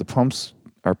gas? Because the pumps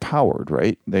are powered,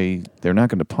 right? They're not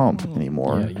going to pump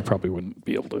anymore. Yeah, you probably wouldn't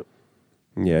be able to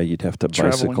yeah, you'd have to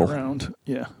traveling bicycle. around.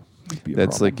 Yeah, it'd be a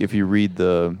That's problem. like if you read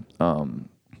the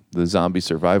zombie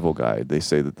survival guide, they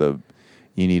say that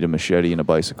you need a machete and a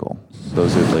bicycle.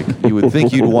 Those are like you would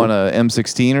think you'd want a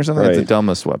M16 or something. That's the Right.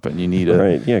 dumbest weapon. You need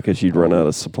Right, yeah, because you'd run out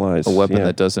of supplies. a weapon yeah.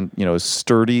 that doesn't is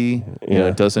sturdy. Yeah.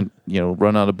 It doesn't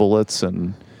run out of bullets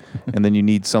and then you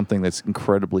need something that's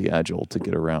incredibly agile to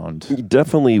get around. You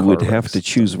definitely would car have wrecks. to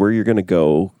choose where you're going to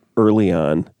go early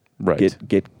on. Right.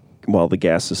 Get while the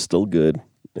gas is still good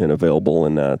and available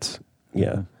and not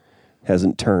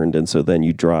hasn't turned, and so then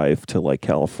you drive to like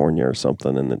California or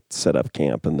something and then set up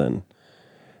camp, and then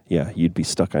you'd be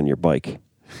stuck on your bike.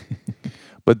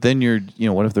 But then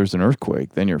what if there's an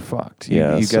earthquake? Then you're fucked. You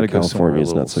got so to go somewhere a California's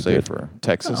little not so good. safer.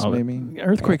 Texas, Oh, maybe.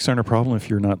 Earthquakes aren't a problem if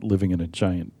you're not living in a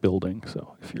giant building.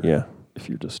 So if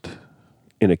you're just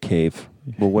In a cave.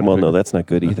 Well, what Well, if no, it- that's not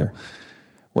good either.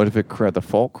 What if the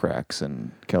fault cracks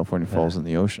and California falls in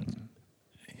the ocean?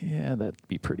 that'd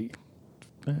be pretty.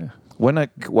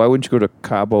 Why wouldn't you go to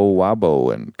Cabo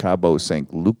Wabo and Cabo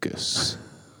St. Lucas,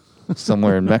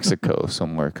 somewhere in Mexico,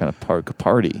 somewhere kind of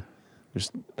party?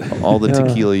 There's all the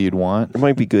tequila you'd want. It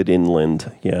might be good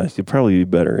inland. Yeah, you'd probably be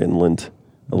better inland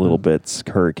a little bit.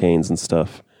 Hurricanes and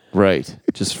stuff. Right.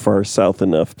 Just far south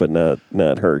enough, but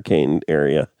not hurricane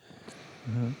area.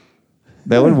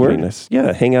 That would That'd work. be nice.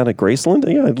 Yeah, hang out at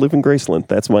Graceland. Yeah, I'd live in Graceland.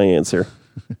 That's my answer.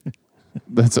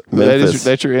 That's Memphis.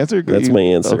 that's your answer. That's my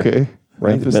answer. Okay.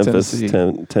 Right, Memphis,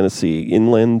 Tennessee. Tennessee,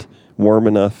 inland, warm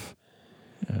enough,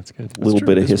 Yeah, that's good. little true,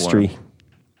 bit it of is warm. history.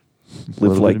 Live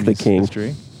Little like bit the of king.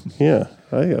 history. Yeah.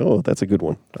 That's a good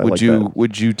one. I like that.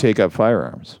 Would you take up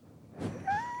firearms?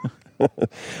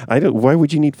 I don't. Why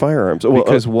would you need firearms? Well,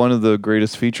 Because one of the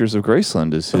greatest features of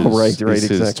Graceland is his, right, is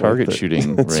his exactly. target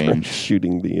shooting That's right, range.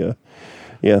 shooting the.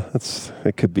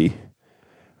 It could be.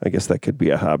 I guess that could be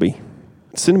a hobby.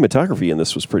 Cinematography in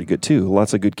this was pretty good too.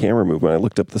 Lots of good camera movement. I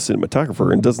looked up the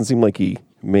cinematographer, and it doesn't seem like he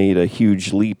made a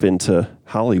huge leap into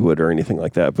Hollywood or anything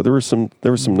like that. But there was some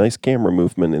nice camera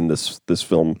movement in this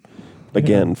film.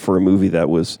 Again, for a movie that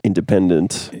was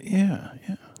independent. Yeah.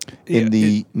 In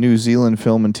the New Zealand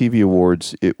Film and TV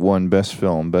Awards, it won Best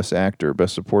Film, Best Actor,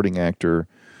 Best Supporting Actor,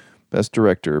 Best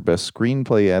Director, Best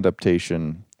Screenplay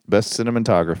Adaptation, Best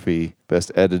Cinematography,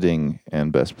 Best Editing,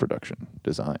 and Best Production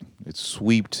Design. It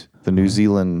sweeped the New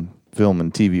Zealand Film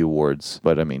and TV Awards.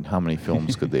 But, I mean, how many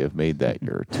films could they have made that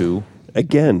year? 2?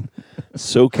 Again,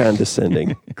 so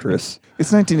condescending, Chris.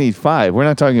 It's 1985. We're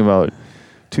not talking about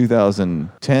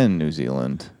 2010 New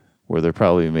Zealand, where they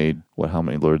probably made, how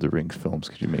many Lord of the Rings films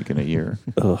could you make in a year?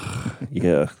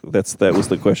 Yeah, that was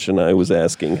the question I was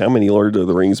asking. How many Lord of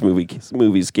the Rings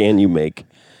movies can you make?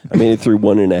 I made it through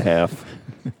 1.5.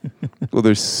 Well,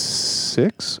 there's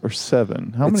 6 or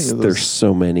 7. How many of those? There's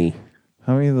so many.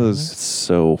 How many of those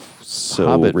So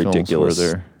Hobbit ridiculous.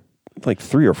 films were there? Like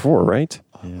 3 or 4, right?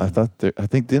 I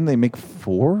think didn't they make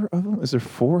 4 of them? Is there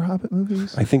 4 Hobbit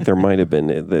movies? I think there might have been.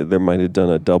 There might have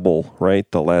done a double, right?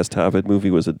 The last Hobbit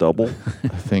movie was a double. I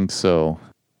think so.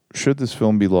 Should this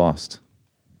film be lost?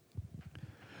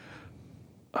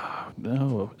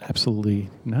 No, absolutely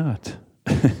not.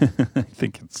 I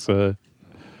think it's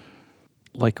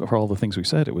like all the things we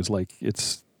said. It was like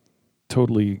it's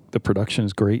totally the production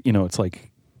is great. It's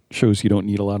like shows you don't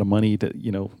need a lot of money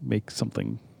to make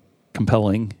something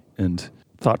compelling and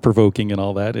thought provoking and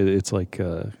all that. It's like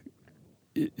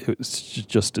it's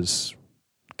just as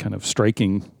kind of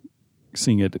striking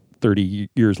seeing it 30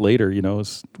 years later.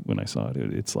 As when I saw it,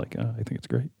 it's like I think it's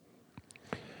great.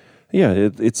 Yeah,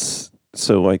 it's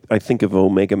so I think of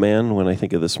Omega Man when I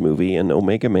think of this movie, and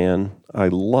Omega Man I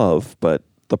love, but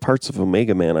the parts of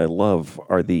Omega Man I love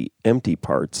are the empty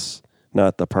parts,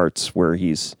 not the parts where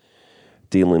he's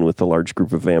dealing with the large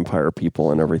group of vampire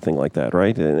people and everything like that,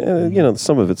 right? And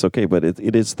some of it's okay, but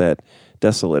it is that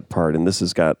desolate part, and this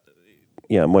has got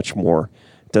much more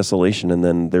desolation, and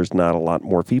then there's not a lot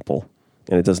more people,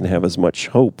 and it doesn't have as much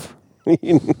hope.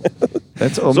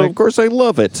 That's So of course I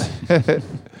love it.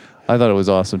 I thought it was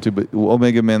awesome too. But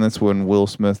Omega Man, that's when Will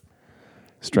Smith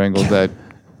strangled that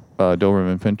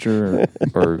Doberman Pinscher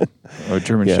or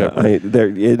German Yeah, Shepherd.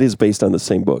 it is based on the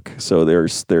same book. So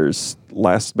there's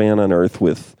Last Man on Earth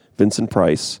with Vincent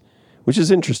Price, which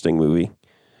is an interesting movie.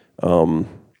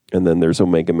 And then there's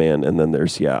Omega Man, and then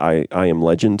there's I Am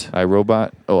Legend.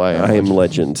 iRobot. Oh, I Am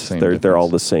Legend. Same They're all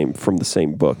difference. the same from the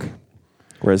same book.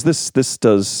 Whereas this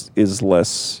is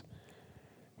less.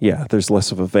 Yeah, there's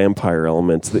less of a vampire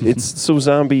element. It's so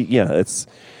zombie. Yeah,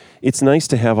 it's nice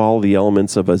to have all the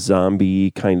elements of a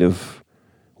zombie kind of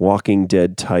Walking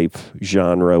Dead type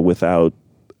genre without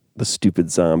the stupid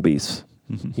zombies.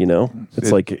 You know,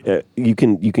 it's like you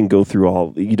can go through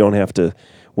all. You don't have to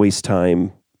waste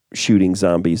time shooting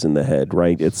zombies in the head,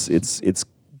 right? It's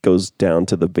goes down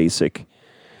to the basic,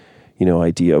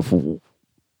 idea of,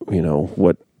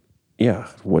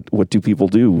 what do people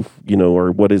do,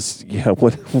 or what is,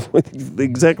 what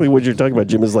exactly what you're talking about,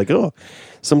 Jim, is like,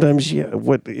 sometimes, it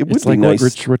would It's be like nice.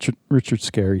 what Richard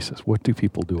Scarry says. What do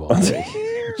people do all day?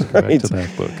 Let's go back to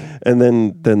that book. And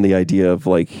then the idea of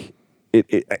like,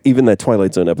 even that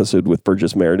Twilight Zone episode with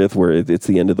Burgess Meredith, where it's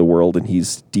the end of the world and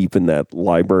he's deep in that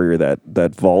library or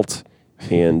that vault,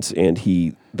 and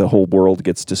the whole world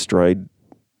gets destroyed,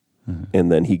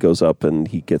 and then he goes up and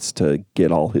he gets to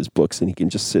get all his books and he can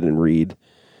just sit and read,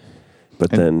 but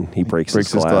then he breaks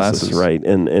his glasses, right?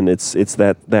 And it's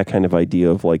that kind of idea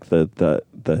of like the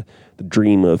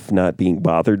dream of not being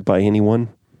bothered by anyone,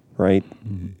 right?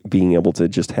 Being able to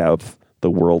just have the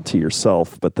world to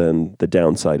yourself, but then the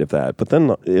downside of that. But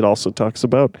then it also talks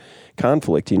about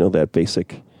conflict, that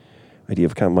basic idea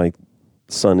of kind of my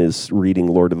son is reading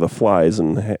Lord of the Flies,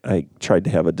 and I tried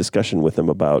to have a discussion with him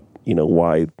about,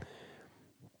 why,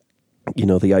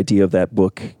 the idea of that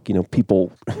book,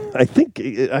 people, I think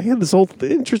I had this whole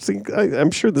interesting, I'm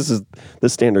sure this is the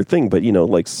standard thing, but,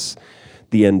 like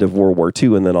the end of World War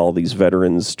II and then all these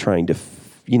veterans trying to,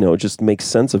 just make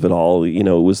sense of it all, it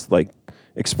was like,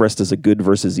 expressed as a good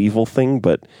versus evil thing,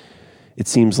 but it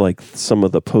seems like some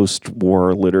of the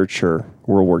post-war literature,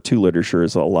 World War II literature,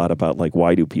 is a lot about like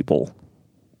why do people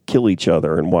kill each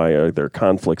other and why are there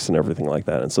conflicts and everything like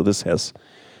that. And so this has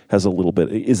a little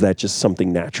bit. Is that just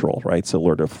something natural, right? So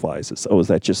Lord of the Flies is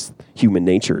that just human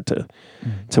nature to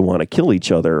want to kill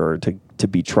each other or to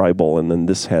be tribal? And then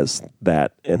this has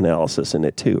that analysis in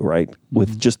it too, right?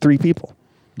 With just three people.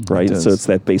 Right, so it's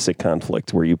that basic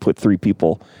conflict where you put three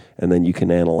people, and then you can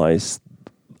analyze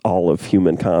all of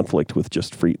human conflict with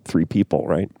just three people,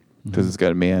 right? Because it's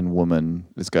got man, woman,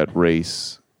 it's got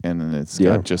race, and then it's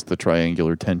got just the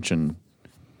triangular tension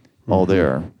all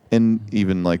there. And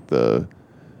even like the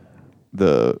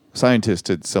scientist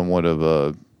had somewhat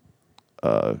of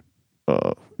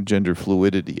a gender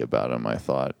fluidity about him, I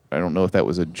thought. I don't know if that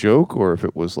was a joke or if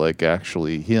it was like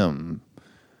actually him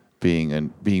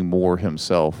being more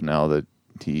himself now that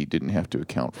he didn't have to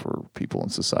account for people in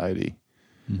society.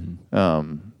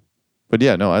 But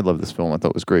yeah, no, I love this film. I thought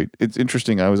it was great. It's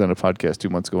interesting. I was on a podcast 2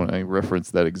 months ago and I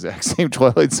referenced that exact same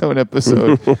Twilight Zone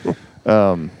episode,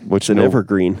 which An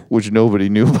evergreen, which nobody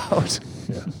knew about.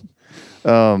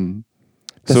 it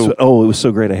was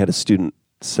so great. I had a student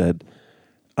said,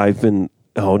 it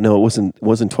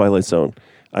wasn't Twilight Zone.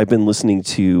 I've been listening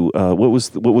to what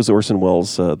was Orson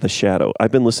Welles' The Shadow.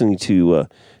 I've been listening to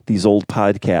these old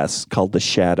podcasts called The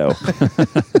Shadow.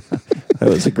 That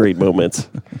was a great moment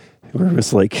where it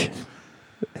was like,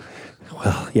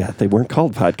 well, yeah, they weren't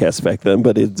called podcasts back then,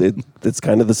 but it's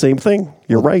kind of the same thing.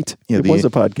 You're right. Yeah, it was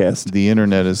a podcast. The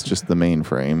internet is just the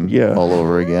mainframe all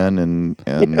over again, and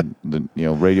the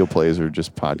radio plays are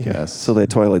just podcasts. Yeah. So that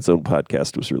Twilight Zone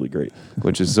podcast was really great.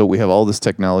 Which is, so we have all this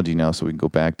technology now, so we can go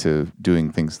back to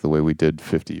doing things the way we did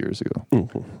 50 years ago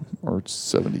or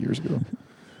 70 years ago.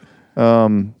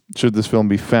 Should this film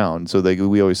be found? So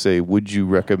we always say, would you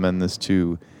recommend this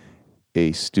to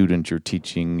a student you're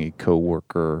teaching, a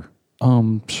coworker?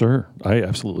 Sure. I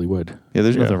absolutely would. Yeah,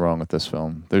 there's nothing wrong with this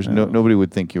film. There's nobody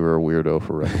would think you were a weirdo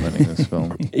for recommending this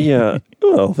film. Yeah.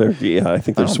 Well, I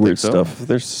think there's don't weird think so. stuff.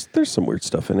 There's some weird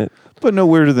stuff in it. But no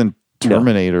weirder than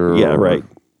Terminator. Yeah, or, right.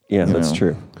 Yeah, that's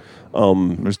true.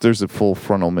 There's a full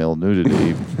frontal male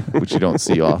nudity, which you don't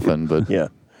see often, but Yeah.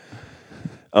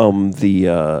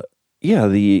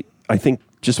 I think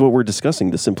just what we're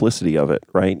discussing, the simplicity of it,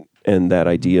 right? And that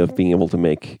idea of being able to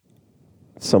make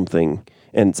something,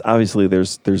 and it's obviously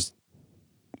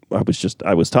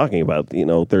I was talking about,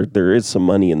 there is some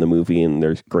money in the movie and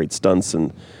there's great stunts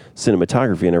and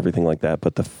cinematography and everything like that.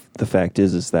 But the fact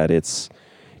is that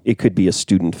it could be a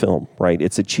student film, right?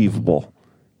 It's achievable.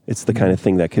 It's the kind of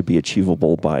thing that could be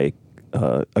achievable by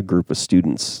a group of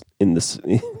students in this,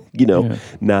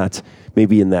 not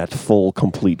maybe in that full,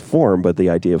 complete form, but the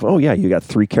idea of, you got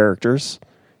three characters,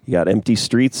 you You got empty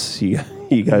streets. You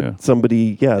got Yeah.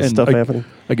 somebody, And stuff happening.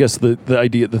 I guess the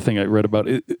thing I read about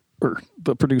it, or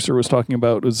the producer was talking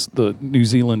about, was the New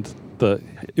Zealand.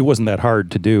 It wasn't that hard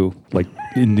to do, like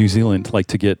in New Zealand, like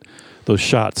to get those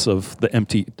shots of the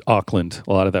empty Auckland.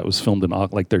 A lot of that was filmed in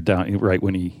Auckland. Like they're down right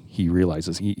when he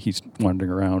realizes he's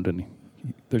wandering around and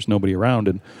there's nobody around,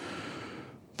 and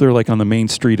they're like on the main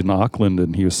street in Auckland,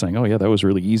 and he was saying, "Oh yeah, that was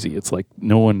really easy." It's like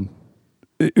no one.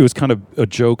 It was kind of a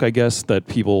joke, I guess, that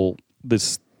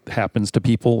this happens to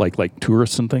people like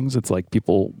tourists and things. It's like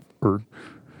people, or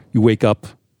you wake up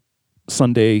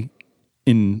Sunday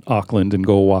in Auckland and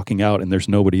go walking out and there's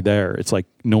nobody there. It's like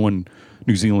New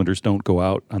Zealanders don't go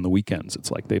out on the weekends.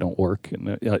 It's like they don't work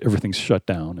and everything's shut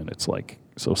down. And it's like,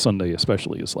 so Sunday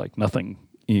especially is like nothing,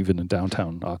 even in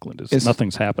downtown Auckland,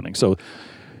 nothing's happening. So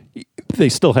they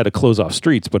still had to close off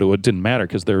streets, but it didn't matter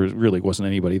because there really wasn't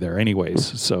anybody there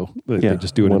anyways. So they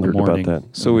just do it in the morning. About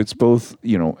that. So it's both,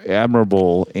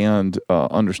 admirable and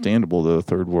understandable that a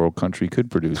third world country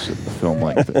could produce a film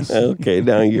like this. Okay,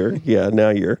 now I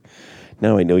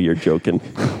know you're joking.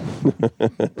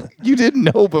 You didn't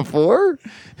know before?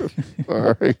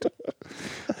 All right.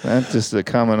 That's just a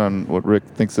comment on what Rick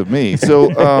thinks of me.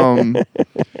 So,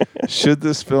 should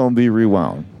this film be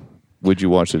rewound? Would you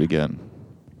watch it again?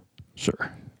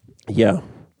 Sure. Yeah.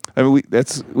 I mean,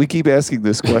 we keep asking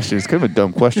this question. It's kind of a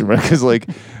dumb question, right? Because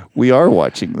we are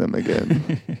watching them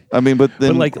again. I mean, but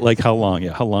then like how long?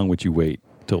 Yeah, how long would you wait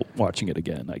till watching it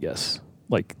again? I guess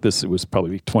like this, it was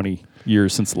probably 20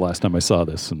 years since the last time I saw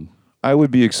this, and I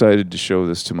would be excited to show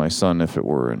this to my son if it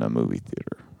were in a movie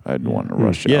theater. I'd want to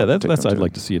rush it. Yeah, that's I'd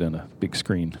like to see it on a big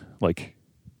screen. Like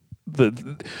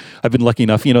I've been lucky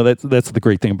enough. That's the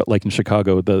great thing about, like in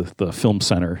Chicago, the film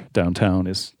center downtown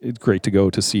it's great to go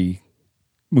to see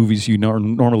movies you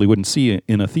normally wouldn't see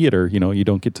in a theater. You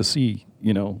don't get to see.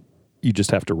 You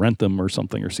just have to rent them or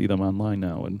something, or see them online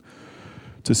now. And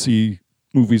to see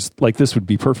movies like this would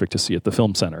be perfect to see at the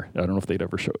film center. I don't know if they'd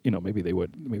ever show. Maybe they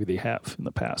would. Maybe they have in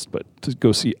the past. But to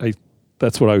go see,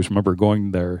 that's what I always remember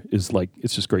going there. Is like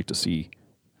it's just great to see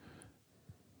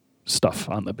stuff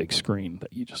on the big screen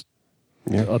that you just.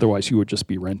 Yeah. Otherwise, you would just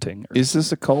be renting. Is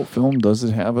this a cult film? Does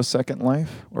it have a second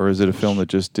life? Or is it a film that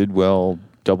just did well,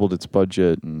 doubled its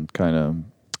budget, and kind of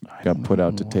got put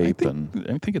out to tape?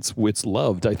 I think it's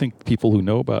loved. I think people who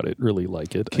know about it really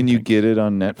like it. Can you get it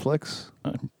on Netflix?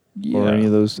 Yeah. Or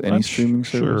any streaming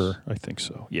service? Sure, I think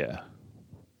so. Yeah.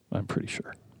 I'm pretty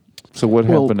sure. So what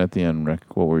happened at the end,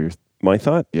 Rick? What were your... My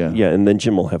thought? Yeah. Yeah, and then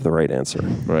Jim will have the right answer.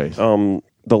 Right.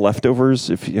 The Leftovers,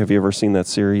 have you ever seen that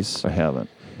series? I haven't.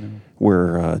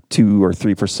 Where 2 or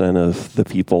 3% of the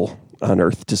people on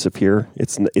Earth disappear.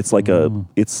 It's like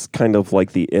it's kind of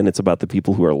like and it's about the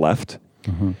people who are left.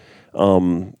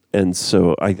 Mm-hmm. And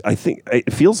so I think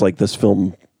it feels like this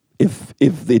film, if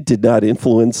it did not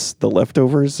influence The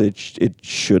Leftovers, it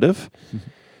should have.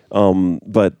 Mm-hmm.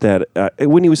 But that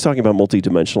when he was talking about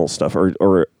multidimensional stuff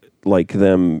or like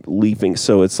them leaving,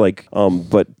 so it's like.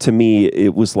 But to me,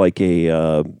 it was like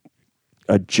a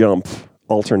jump,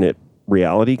 alternate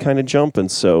reality kind of jump.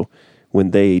 And so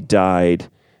when they died,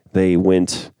 they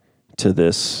went to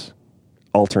this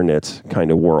alternate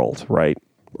kind of world, right?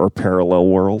 Or parallel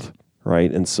world, right?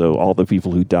 And so all the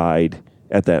people who died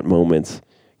at that moment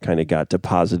kind of got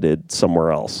deposited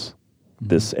somewhere else,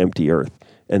 this empty earth.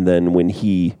 And then when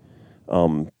he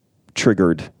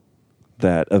triggered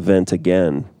that event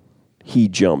again, he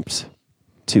jumped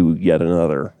to yet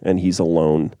another, and he's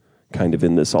alone kind of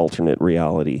in this alternate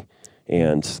reality.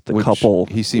 And the couple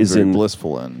he seems very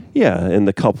blissful in. Yeah, and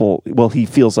the couple, well, he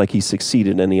feels like he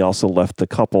succeeded, and he also left the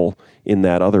couple in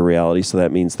that other reality, so that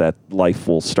means that life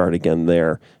will start again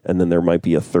there, and then there might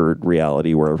be a third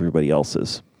reality where everybody else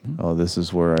is. Oh, this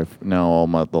is where now all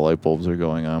the light bulbs are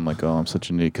going on. I'm like, oh, I'm such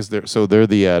an idiot. Because they're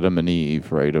the Adam and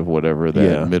Eve, right, of whatever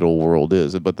that middle world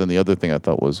is. But then the other thing I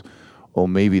thought was, oh,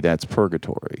 maybe that's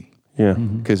purgatory. Yeah.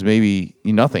 Because maybe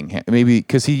nothing,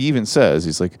 because he even says,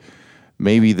 he's like,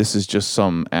 maybe this is just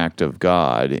some act of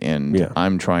God, and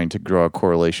I'm trying to draw a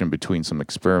correlation between some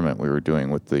experiment we were doing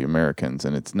with the Americans,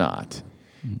 and it's not.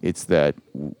 It's that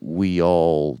we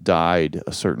all died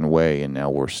a certain way, and now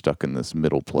we're stuck in this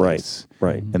middle place.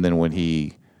 Right. And then when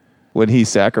he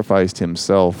sacrificed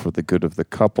himself for the good of the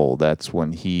couple, that's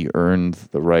when he earned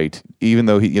the right, even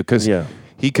though because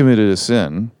he committed a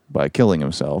sin by killing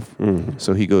himself,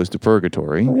 so he goes to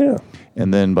purgatory. Yeah.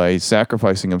 And then by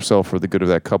sacrificing himself for the good of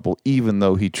that couple, even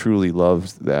though he truly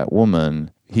loves that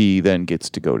woman, he then gets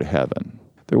to go to heaven.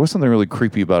 There was something really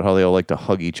creepy about how they all like to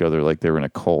hug each other like they were in a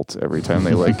cult every time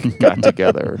they got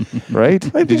together, right?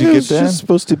 Did you get that? Just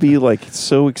supposed to be like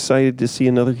so excited to see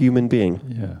another human being.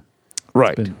 Yeah.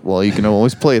 Right. Well, you can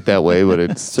always play it that way, but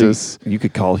it's So just you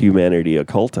could call humanity a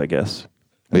cult, I guess.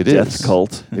 it Death is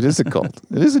cult. It is a cult.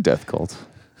 It is a death cult.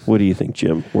 What do you think,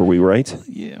 Jim? Were we right?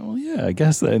 Yeah, well, yeah, I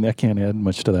guess that, and I can't add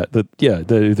much to that. But yeah,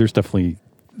 there's definitely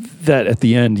that at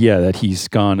the end. Yeah, that he's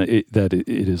gone. It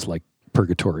is like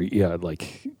purgatory. Yeah,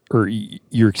 like or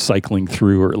you're cycling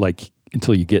through, or like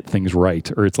until you get things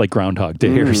right, or it's like Groundhog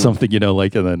Day or something.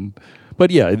 Like and then. But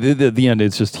yeah, the end.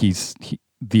 It's just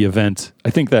the event.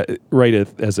 I think that right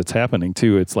as it's happening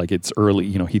too. It's like it's early.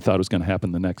 He thought it was going to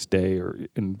happen the next day,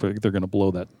 and they're going to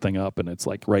blow that thing up, and it's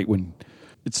like right when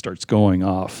it starts going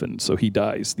off, and so he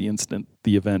dies the instant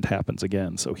the event happens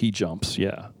again. So he jumps,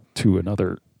 to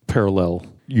another parallel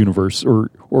universe,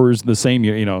 or is the same.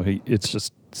 It's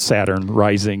just Saturn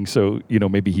rising. So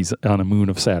maybe he's on a moon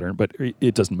of Saturn, but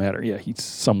it doesn't matter. Yeah, he's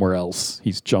somewhere else.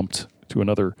 He's jumped to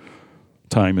another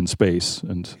time and space,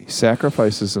 and He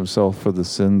sacrifices himself for the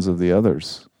sins of the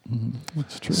others.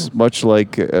 that's true. It's much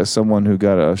like someone who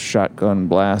got a shotgun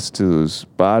blast to his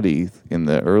body in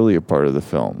the earlier part of the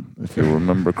film. If you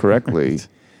remember correctly,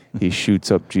 he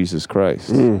shoots up Jesus Christ.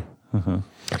 In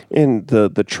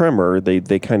the tremor,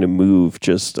 they kind of move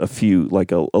just a few,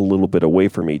 like a little bit away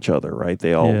from each other, right?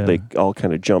 They all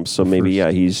kind of jump. So maybe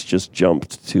he's just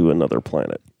jumped to another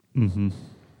planet. Mm-hmm.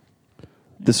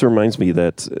 This reminds me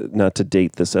that, not to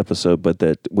date this episode, but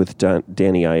that with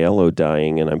Danny Aiello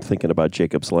dying, and I'm thinking about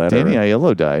Jacob's Ladder. Danny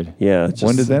Aiello died. Yeah.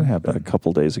 When did that happen? A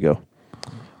couple days ago.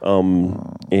 But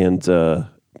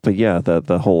yeah,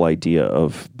 the whole idea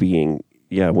of being,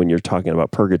 when you're talking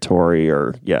about purgatory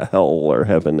or, hell or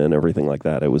heaven and everything like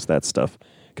that, it was that stuff.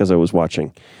 Because I was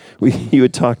watching. You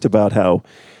had talked about how,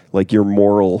 like, your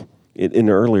moral... In an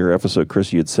earlier episode,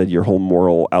 Chris, you had said your whole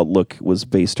moral outlook was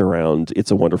based around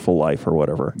 "It's a Wonderful Life" or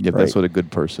whatever. Yeah, right? that's what a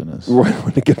good person is.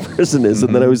 What a good person is.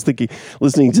 And then I was thinking,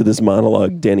 listening to this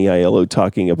monologue, Danny Aiello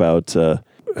talking about,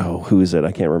 who is it?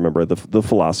 I can't remember, the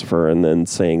philosopher, and then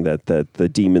saying that the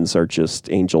demons are just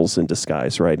angels in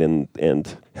disguise, right?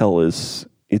 And hell it's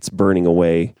burning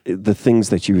away the things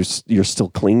that you're still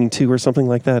clinging to, or something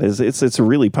like that. It's a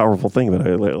really powerful thing. But I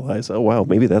realized, oh wow,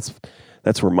 maybe that's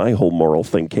where my whole moral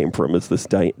thing came from. Is this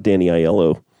Danny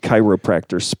Aiello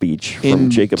chiropractor speech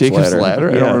from Jacob's Ladder?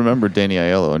 I don't remember Danny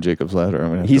Aiello on Jacob's Ladder. I'm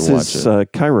gonna have He's to watch his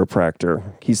it. chiropractor.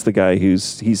 He's the guy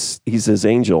he's his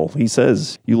angel. He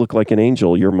says, "You look like an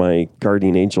angel. You're my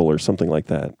guardian angel," or something like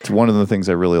that. One of the things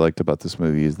I really liked about this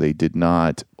movie is they did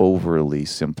not overly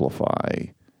simplify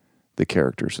the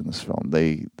characters in this film.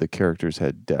 The characters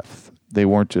had depth. They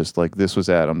weren't just like, this was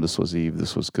Adam, this was Eve,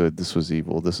 this was good, this was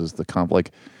evil, this is the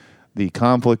conflict. The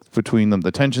conflict between them,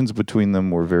 the tensions between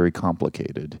them were very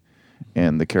complicated,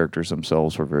 and the characters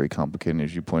themselves were very complicated.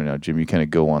 As you pointed out, Jim, you kind of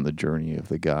go on the journey of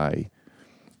the guy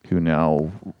who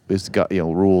now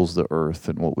rules the earth,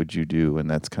 and what would you do? And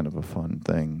that's kind of a fun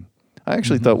thing. I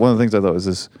actually thought one of the things I thought was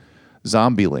this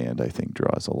Zombieland, I think,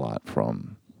 draws a lot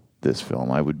from this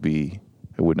film. I would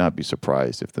not be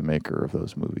surprised if the maker of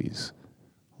those movies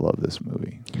loved this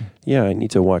movie. Yeah, I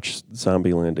need to watch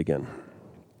Zombieland again.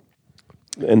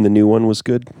 And the new one was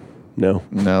good? No.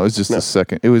 No, it was just the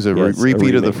second. It was a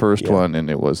repeat of the first yeah. one, and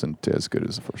it wasn't as good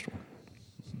as the first one.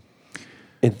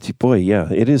 And boy,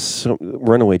 it is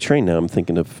Runaway Train now. I'm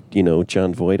thinking of,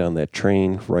 John Voight on that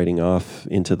train riding off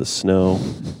into the snow.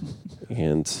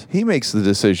 And he makes the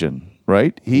decision,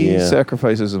 right? He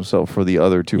sacrifices himself for the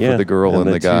other two, for the girl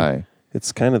and the guy.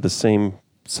 It's kind of the same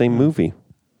movie.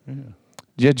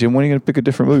 Yeah, Jim, when are you going to pick a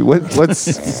different movie?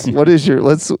 What is your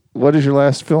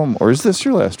last film, or is this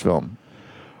your last film?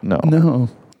 No.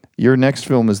 Your next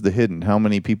film is The Hidden. How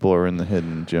many people are in The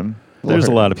Hidden, Jim? There's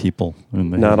a lot of people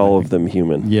in there. Not all of them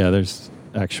human. Yeah, there's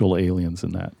actual aliens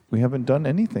in that. We haven't done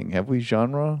anything, have we?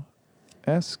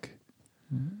 Genre-esque,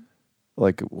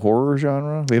 like horror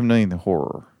genre. We haven't done anything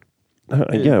horror.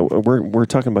 We're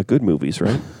talking about good movies,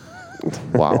 right?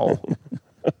 Wow,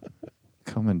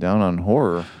 coming down on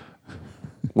horror.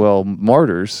 Well,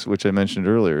 Martyrs, which I mentioned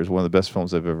earlier, is one of the best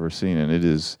films I've ever seen, and it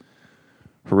is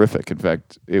horrific. In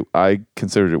fact, I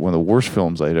considered it one of the worst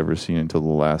films I'd ever seen until the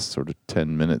last sort of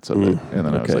 10 minutes of it. And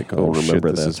then I was like, oh, shit,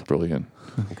 this is brilliant.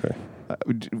 Okay.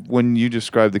 When you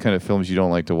describe the kind of films you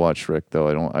don't like to watch, Rick, though,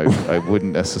 I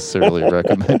wouldn't necessarily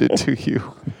recommend it to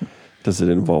you. Does it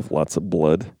involve lots of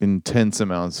blood? Intense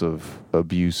amounts of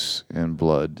abuse and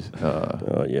blood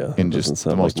in just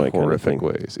the most horrific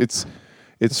ways. It's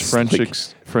French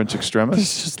extremist.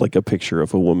 It's just like a picture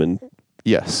of a woman.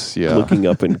 Yes, yeah. Looking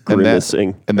up and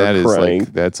grimacing and that is crying.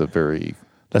 That's a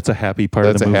happy part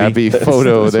of the movie. That's a happy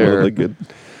photo there.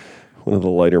 One of the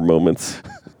lighter moments.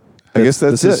 I guess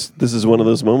that's it. This is one of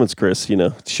those moments, Chris.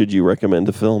 Should you recommend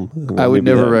a film? I would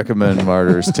Maybe never that- recommend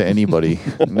Martyrs to anybody.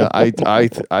 No,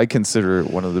 I consider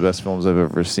it one of the best films I've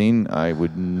ever seen. I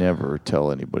would never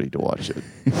tell anybody to watch it.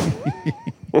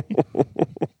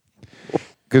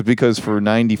 Because for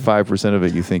 95% of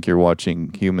it, you think you're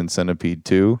watching Human Centipede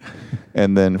 2.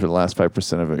 And then for the last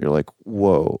 5% of it, you're like,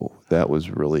 whoa, that was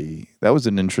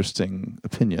an interesting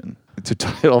opinion. To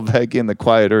tie it all back in, The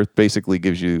Quiet Earth basically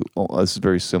gives you a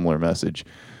very similar message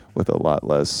with a lot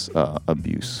less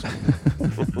abuse.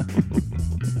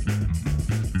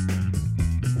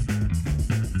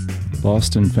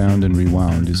 Lost and Found and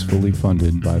Rewound is fully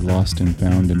funded by Lost and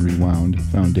Found and Rewound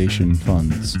Foundation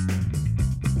funds.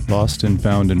 Lost and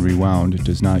Found and Rewound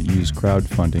does not use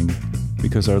crowdfunding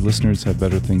because our listeners have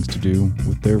better things to do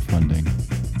with their funding.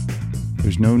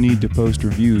 There's no need to post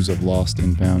reviews of Lost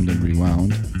and Found and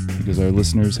Rewound because our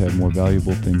listeners have more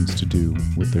valuable things to do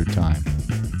with their time.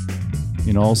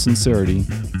 In all sincerity,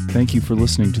 thank you for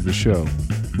listening to the show.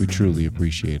 We truly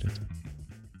appreciate it.